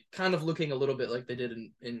 AZ kind of looking a little bit like they did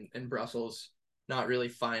in Brussels, not really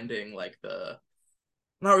finding the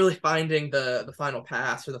final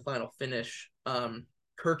pass or the final finish.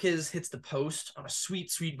 Kirkis hits the post on a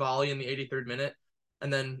sweet volley in the 83rd minute,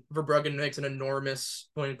 and then Verbruggen makes an enormous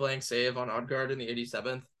point-blank save on Odegaard in the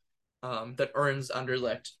 87th that earns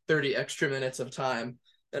Anderlecht 30 extra minutes of time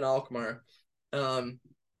in Alkmaar.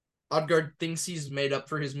 Odegaard thinks he's made up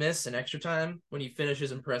for his miss in extra time when he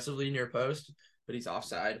finishes impressively near post, but he's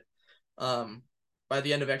offside. by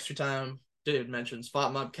the end of extra time, David mentions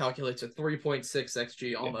FOTMOB calculates a 3.6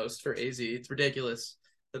 xG almost for AZ. It's ridiculous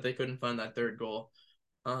that they couldn't find that third goal.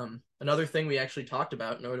 Another thing we actually talked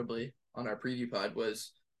about, notably on our preview pod,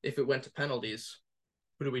 was if it went to penalties,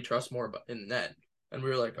 who do we trust more in net? And we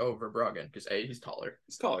were like, oh, Verbruggen, because he's taller.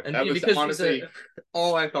 He's taller. And that was honestly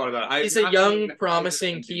all I thought about. He's a young,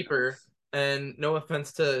 promising keeper, and no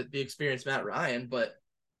offense to the experienced Matt Ryan, but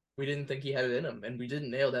we didn't think he had it in him, and we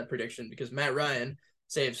didn't nail that prediction because Matt Ryan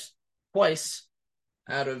saves twice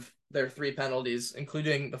out of their 3 penalties,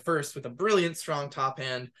 including the first with a brilliant, strong top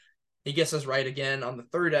hand. He gets us right again on the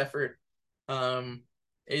third effort.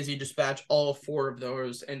 AZ dispatched all 4 of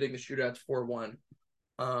those, ending the shootout 4-1.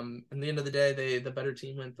 At the end of the day, the better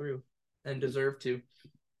team went through and deserved to.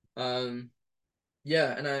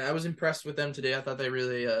 Yeah, and I was impressed with them today. I thought they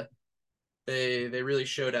really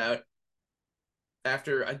showed out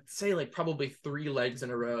after, I'd say, like probably 3 legs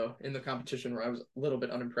in a row in the competition where I was a little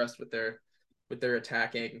bit unimpressed with their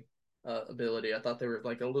attacking ability. I thought they were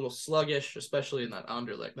like a little sluggish, especially in that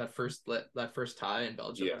Anderlecht, that first tie in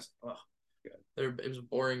Belgium. Yeah. It was a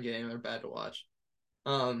boring game. They're bad to watch.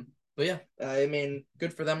 But yeah, I mean,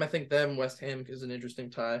 good for them. I think West Ham is an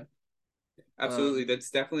interesting tie. Absolutely.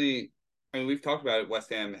 That's definitely, I mean, we've talked about it.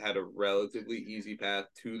 West Ham had a relatively easy path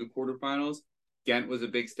to the quarterfinals. Ghent was a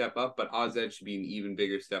big step up, but AZ should be an even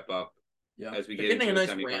bigger step up as we get into the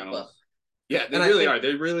semifinals. Yeah, they really are.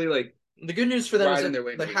 They're really like, the good news for them is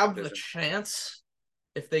that they have the chance,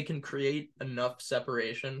 if they can create enough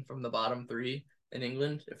separation from the bottom 3 in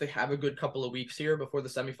England, if they have a good couple of weeks here before the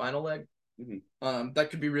semifinal leg, that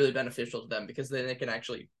could be really beneficial to them because then they can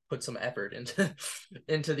actually put some effort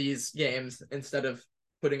into these games instead of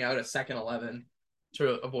putting out a second 11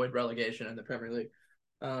 to avoid relegation in the Premier League.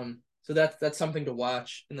 So that's something to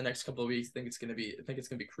watch in the next couple of weeks. I think it's gonna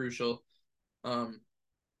be crucial.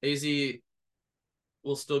 AZ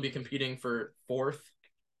will still be competing for 4th,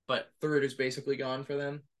 but 3rd is basically gone for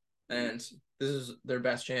them, and this is their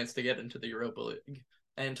best chance to get into the Europa League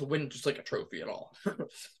and to win just like a trophy at all.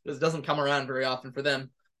 This doesn't come around very often for them.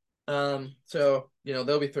 So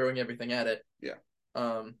they'll be throwing everything at it. Yeah.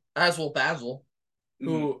 As will Basel,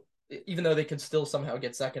 who even though they could still somehow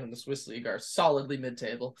get second in the Swiss league, are solidly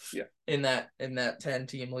mid-table. Yeah. In that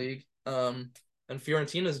 10-team league. And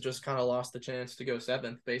Fiorentina's just kind of lost the chance to go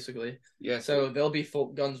 7th, basically. Yeah. So they'll be full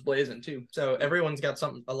guns blazing too. So everyone's got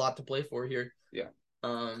a lot to play for here. Yeah.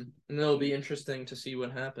 And it'll be interesting to see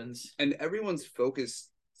what happens. And everyone's focus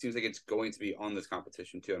seems like it's going to be on this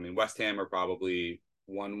competition too. I mean, West Ham are probably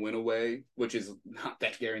 1 win away, which is not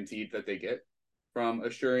that guaranteed that they get from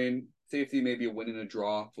assuring safety. Maybe a win and a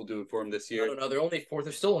draw will do it for them this year. I don't know.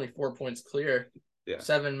 They're still only 4 points clear. Yeah.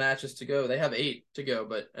 7 matches to go. They have 8 to go,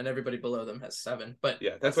 and everybody below them has 7. But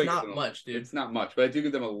yeah, that's not much, dude. It's not much, but I do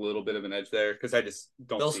give them a little bit of an edge there because I just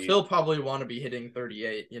don't. They'll still probably want to be hitting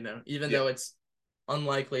 38, even though it's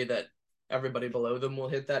unlikely that everybody below them will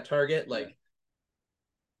hit that target.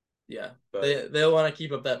 They'll want to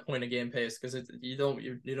keep up that point of game pace because you don't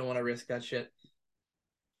want to risk that shit.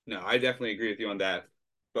 No, I definitely agree with you on that,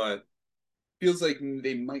 but feels like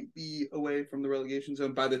they might be away from the relegation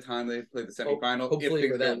zone by the time they play the semifinal. Hopefully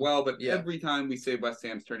if things go well, but yeah. Every time we say West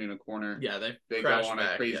Ham's turning a corner, they go on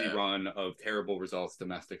a crazy run of terrible results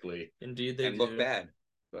domestically. Indeed, they do. Look bad.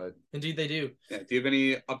 But indeed, they do. Yeah. Do you have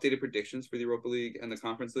any updated predictions for the Europa League and the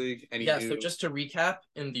Conference League? So just to recap,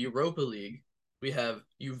 in the Europa League, we have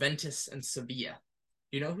Juventus and Sevilla.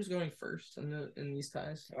 Do you know who's going first in these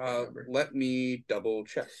ties? Let me double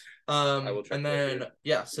check. I will check. And then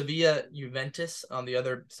Sevilla, Juventus. On the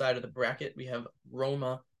other side of the bracket, we have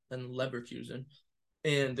Roma and Leverkusen.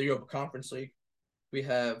 In the Europa Conference League, we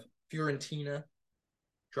have Fiorentina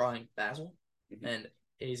drawing Basel and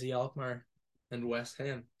AZ Alkmaar and West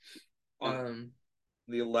Ham. On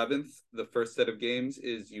the 11th, the first set of games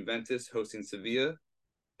is Juventus hosting Sevilla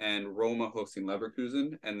and Roma hosting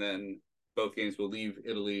Leverkusen, and then both games will leave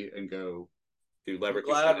Italy and go to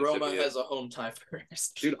Leverkusen. I'm glad Roma has a home tie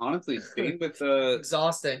first. Dude, honestly, same with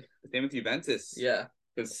exhausting. Same with Juventus. Yeah.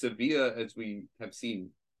 Because Sevilla, as we have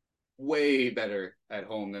seen, way better at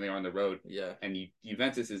home than they are on the road. Yeah. And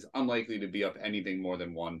Juventus is unlikely to be up anything more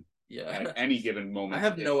than 1 Yeah. at any given moment. I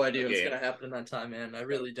have no idea what's going to happen in that time, man. I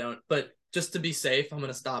really don't. But just to be safe, I'm going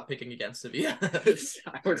to stop picking against Sevilla.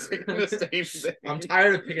 I was thinking the same thing. I'm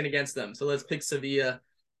tired of picking against them. So let's pick Sevilla.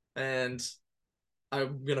 And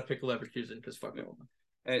I'm going to pick Leverkusen because fuck it.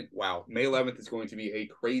 And wow, May 11th is going to be a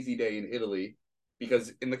crazy day in Italy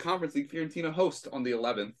because in the Conference League, Fiorentina hosts on the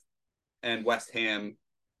 11th and West Ham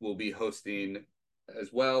will be hosting as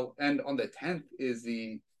well. And on the 10th is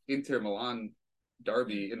the Inter Milan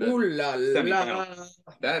derby in the semifinal.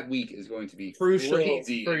 That week is going to be crucial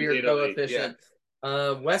crazy for your Italy. coefficient.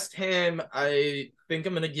 Yeah. West Ham, I think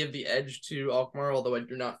I'm going to give the edge to Alkmaar, although I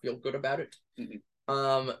do not feel good about it.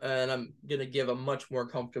 And I'm going to give a much more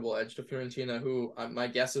comfortable edge to Fiorentina, who my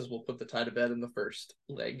guess is will put the tie to bed in the first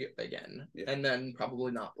leg again, and then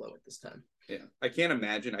probably not blow it this time. Yeah, I can't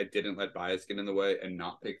imagine I didn't let bias get in the way and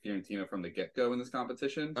not pick Fiorentina from the get-go in this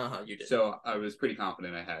competition. You did. So I was pretty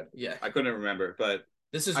confident I had. Yeah. I couldn't remember, but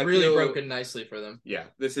this is really broken nicely for them. Yeah,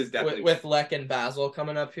 this is definitely... With Lech and Basel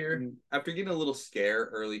coming up here. After getting a little scare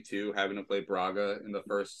early, too, having to play Braga in the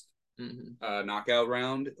first knockout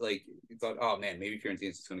round, like, you thought, oh, man, maybe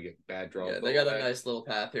Fiorentina's just going to get bad draws. Yeah, they got a nice little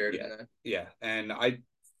path here. Yeah, and I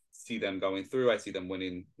see them going through. I see them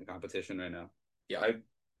winning the competition right now. Yeah. I'm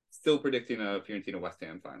still predicting a Fiorentina-West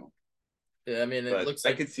Ham final. Yeah, I mean, it looks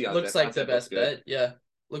like, the best bet. Yeah,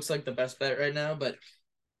 looks like the best bet right now, but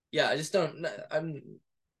yeah, I just don't.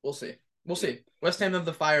 We'll see. We'll see. West Ham have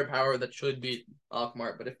the firepower that should beat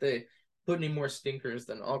Alkmaar, but if they put any more stinkers,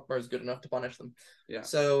 then Alkmaar is good enough to punish them. Yeah.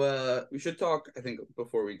 So we should talk, I think,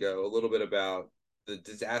 before we go, a little bit about the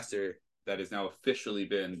disaster that has now officially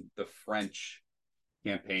been the French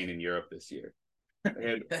campaign in Europe this year.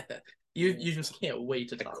 And you just can't wait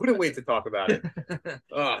to talk. I couldn't wait to talk about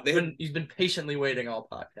it. He's been patiently waiting all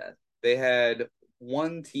podcast. They had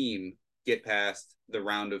one team get past the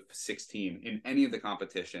round of 16 in any of the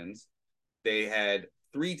competitions. They had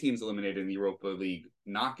 3 teams eliminated in the Europa League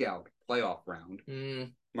knockout playoff round.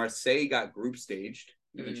 Marseille got group staged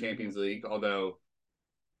in the Champions League, although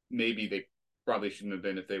maybe they probably shouldn't have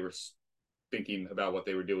been if they were thinking about what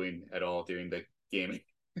they were doing at all during the game,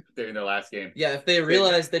 during their last game. Yeah, if they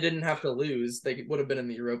realized they didn't have to lose, they would have been in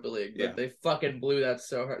the Europa League. But they fucking blew that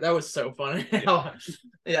so hard. That was so funny.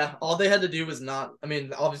 Yeah, all they had to do was not. I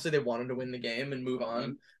mean, obviously they wanted to win the game and move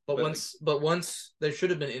on. But once there should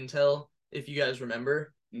have been intel. If you guys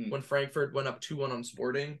remember, when Frankfurt went up 2-1 on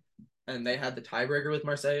Sporting and they had the tiebreaker with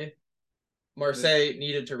Marseille,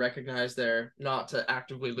 needed to recognize not to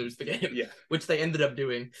actively lose the game, which they ended up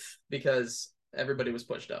doing because everybody was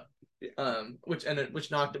pushed up,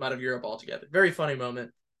 which knocked them out of Europe altogether. Very funny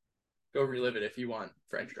moment. Go relive it if you want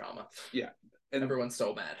French drama. Yeah. And everyone's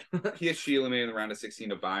so mad. PSG eliminated in the round of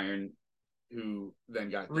 16 of Bayern, who then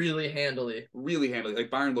got really handily. Like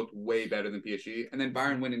Bayern looked way better than PSG, and then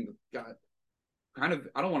Bayern went and got kind of,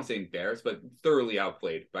 I don't want to say embarrassed, but thoroughly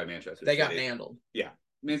outplayed by Manchester They City. got handled. Yeah.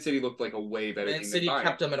 Man City looked like a way better team than Bayern. Man City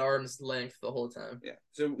kept them at arm's length the whole time. Yeah.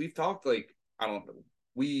 So we've talked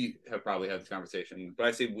we have probably had this conversation, but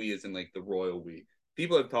I say we as in like the royal we.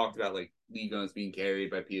 People have talked about like Ligue 1 being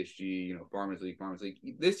carried by PSG, Farmers League.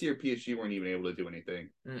 This year, PSG weren't even able to do anything.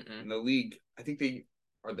 In the league, I think they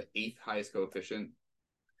are the 8th highest coefficient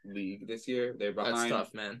league this year. They're behind That's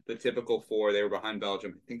tough, man. The typical 4. They were behind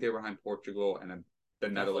Belgium. I think they were behind Portugal, and the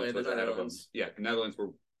Netherlands was ahead of them. Yeah, the Netherlands were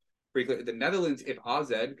pretty clear. The Netherlands, if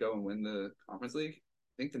AZ go and win the Conference League,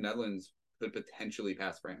 I think the Netherlands could potentially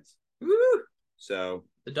pass France. Woo! So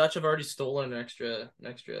the Dutch have already stolen an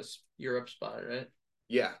extra Europe spot, right?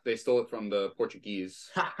 Yeah, they stole it from the Portuguese.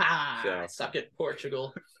 Suck it,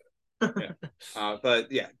 Portugal.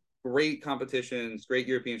 But yeah, great competitions, great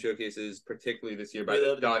European showcases, particularly this year by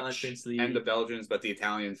the Dutch and the Belgians, but the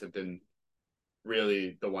Italians have been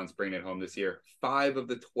really the ones bringing it home this year. 5 of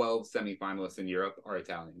the 12 semifinalists in Europe are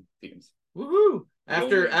Italian teams. Woohoo!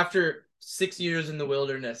 After 6 years in the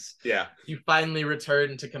wilderness, you finally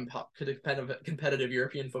returned to competitive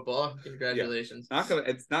European football. Congratulations!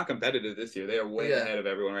 It's not competitive this year. They are way ahead of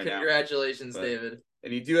everyone right now. Congratulations, David.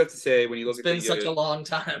 And you do have to say, when you look it's been such a long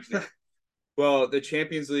time. Well, the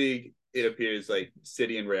Champions League, it appears like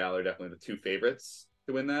City and Real are definitely the 2 favorites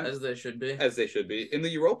to win that. As they should be. In the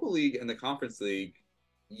Europa League and the Conference League,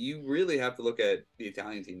 you really have to look at the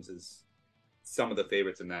Italian teams as some of the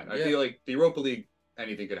favorites in that. I feel like the Europa League,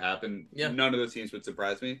 anything could happen. None of those teams would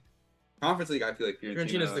surprise me. Conference League, I feel like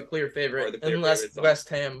Fiorentina is the clear favorite, unless West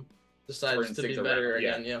Ham decides to be better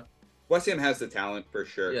again. Yeah. West Ham has the talent for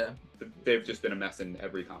sure. Yeah. They've just been a mess in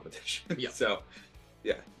every competition. So,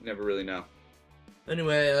 you never really know.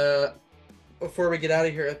 Anyway, before we get out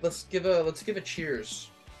of here, let's give a cheers.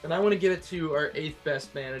 And I want to give it to our 8th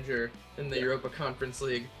best manager in the Europa Conference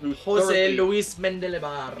League, José Luis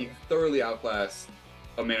Mendilibar. He thoroughly outclassed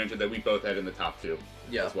a manager that we both had in the top 2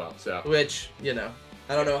 as well. So, which, I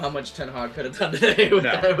don't know how much Ten Hag could have done today with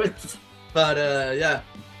that. But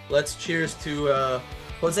let's cheers to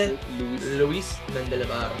José Luis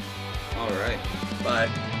Mendilibar. All right.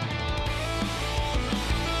 Bye.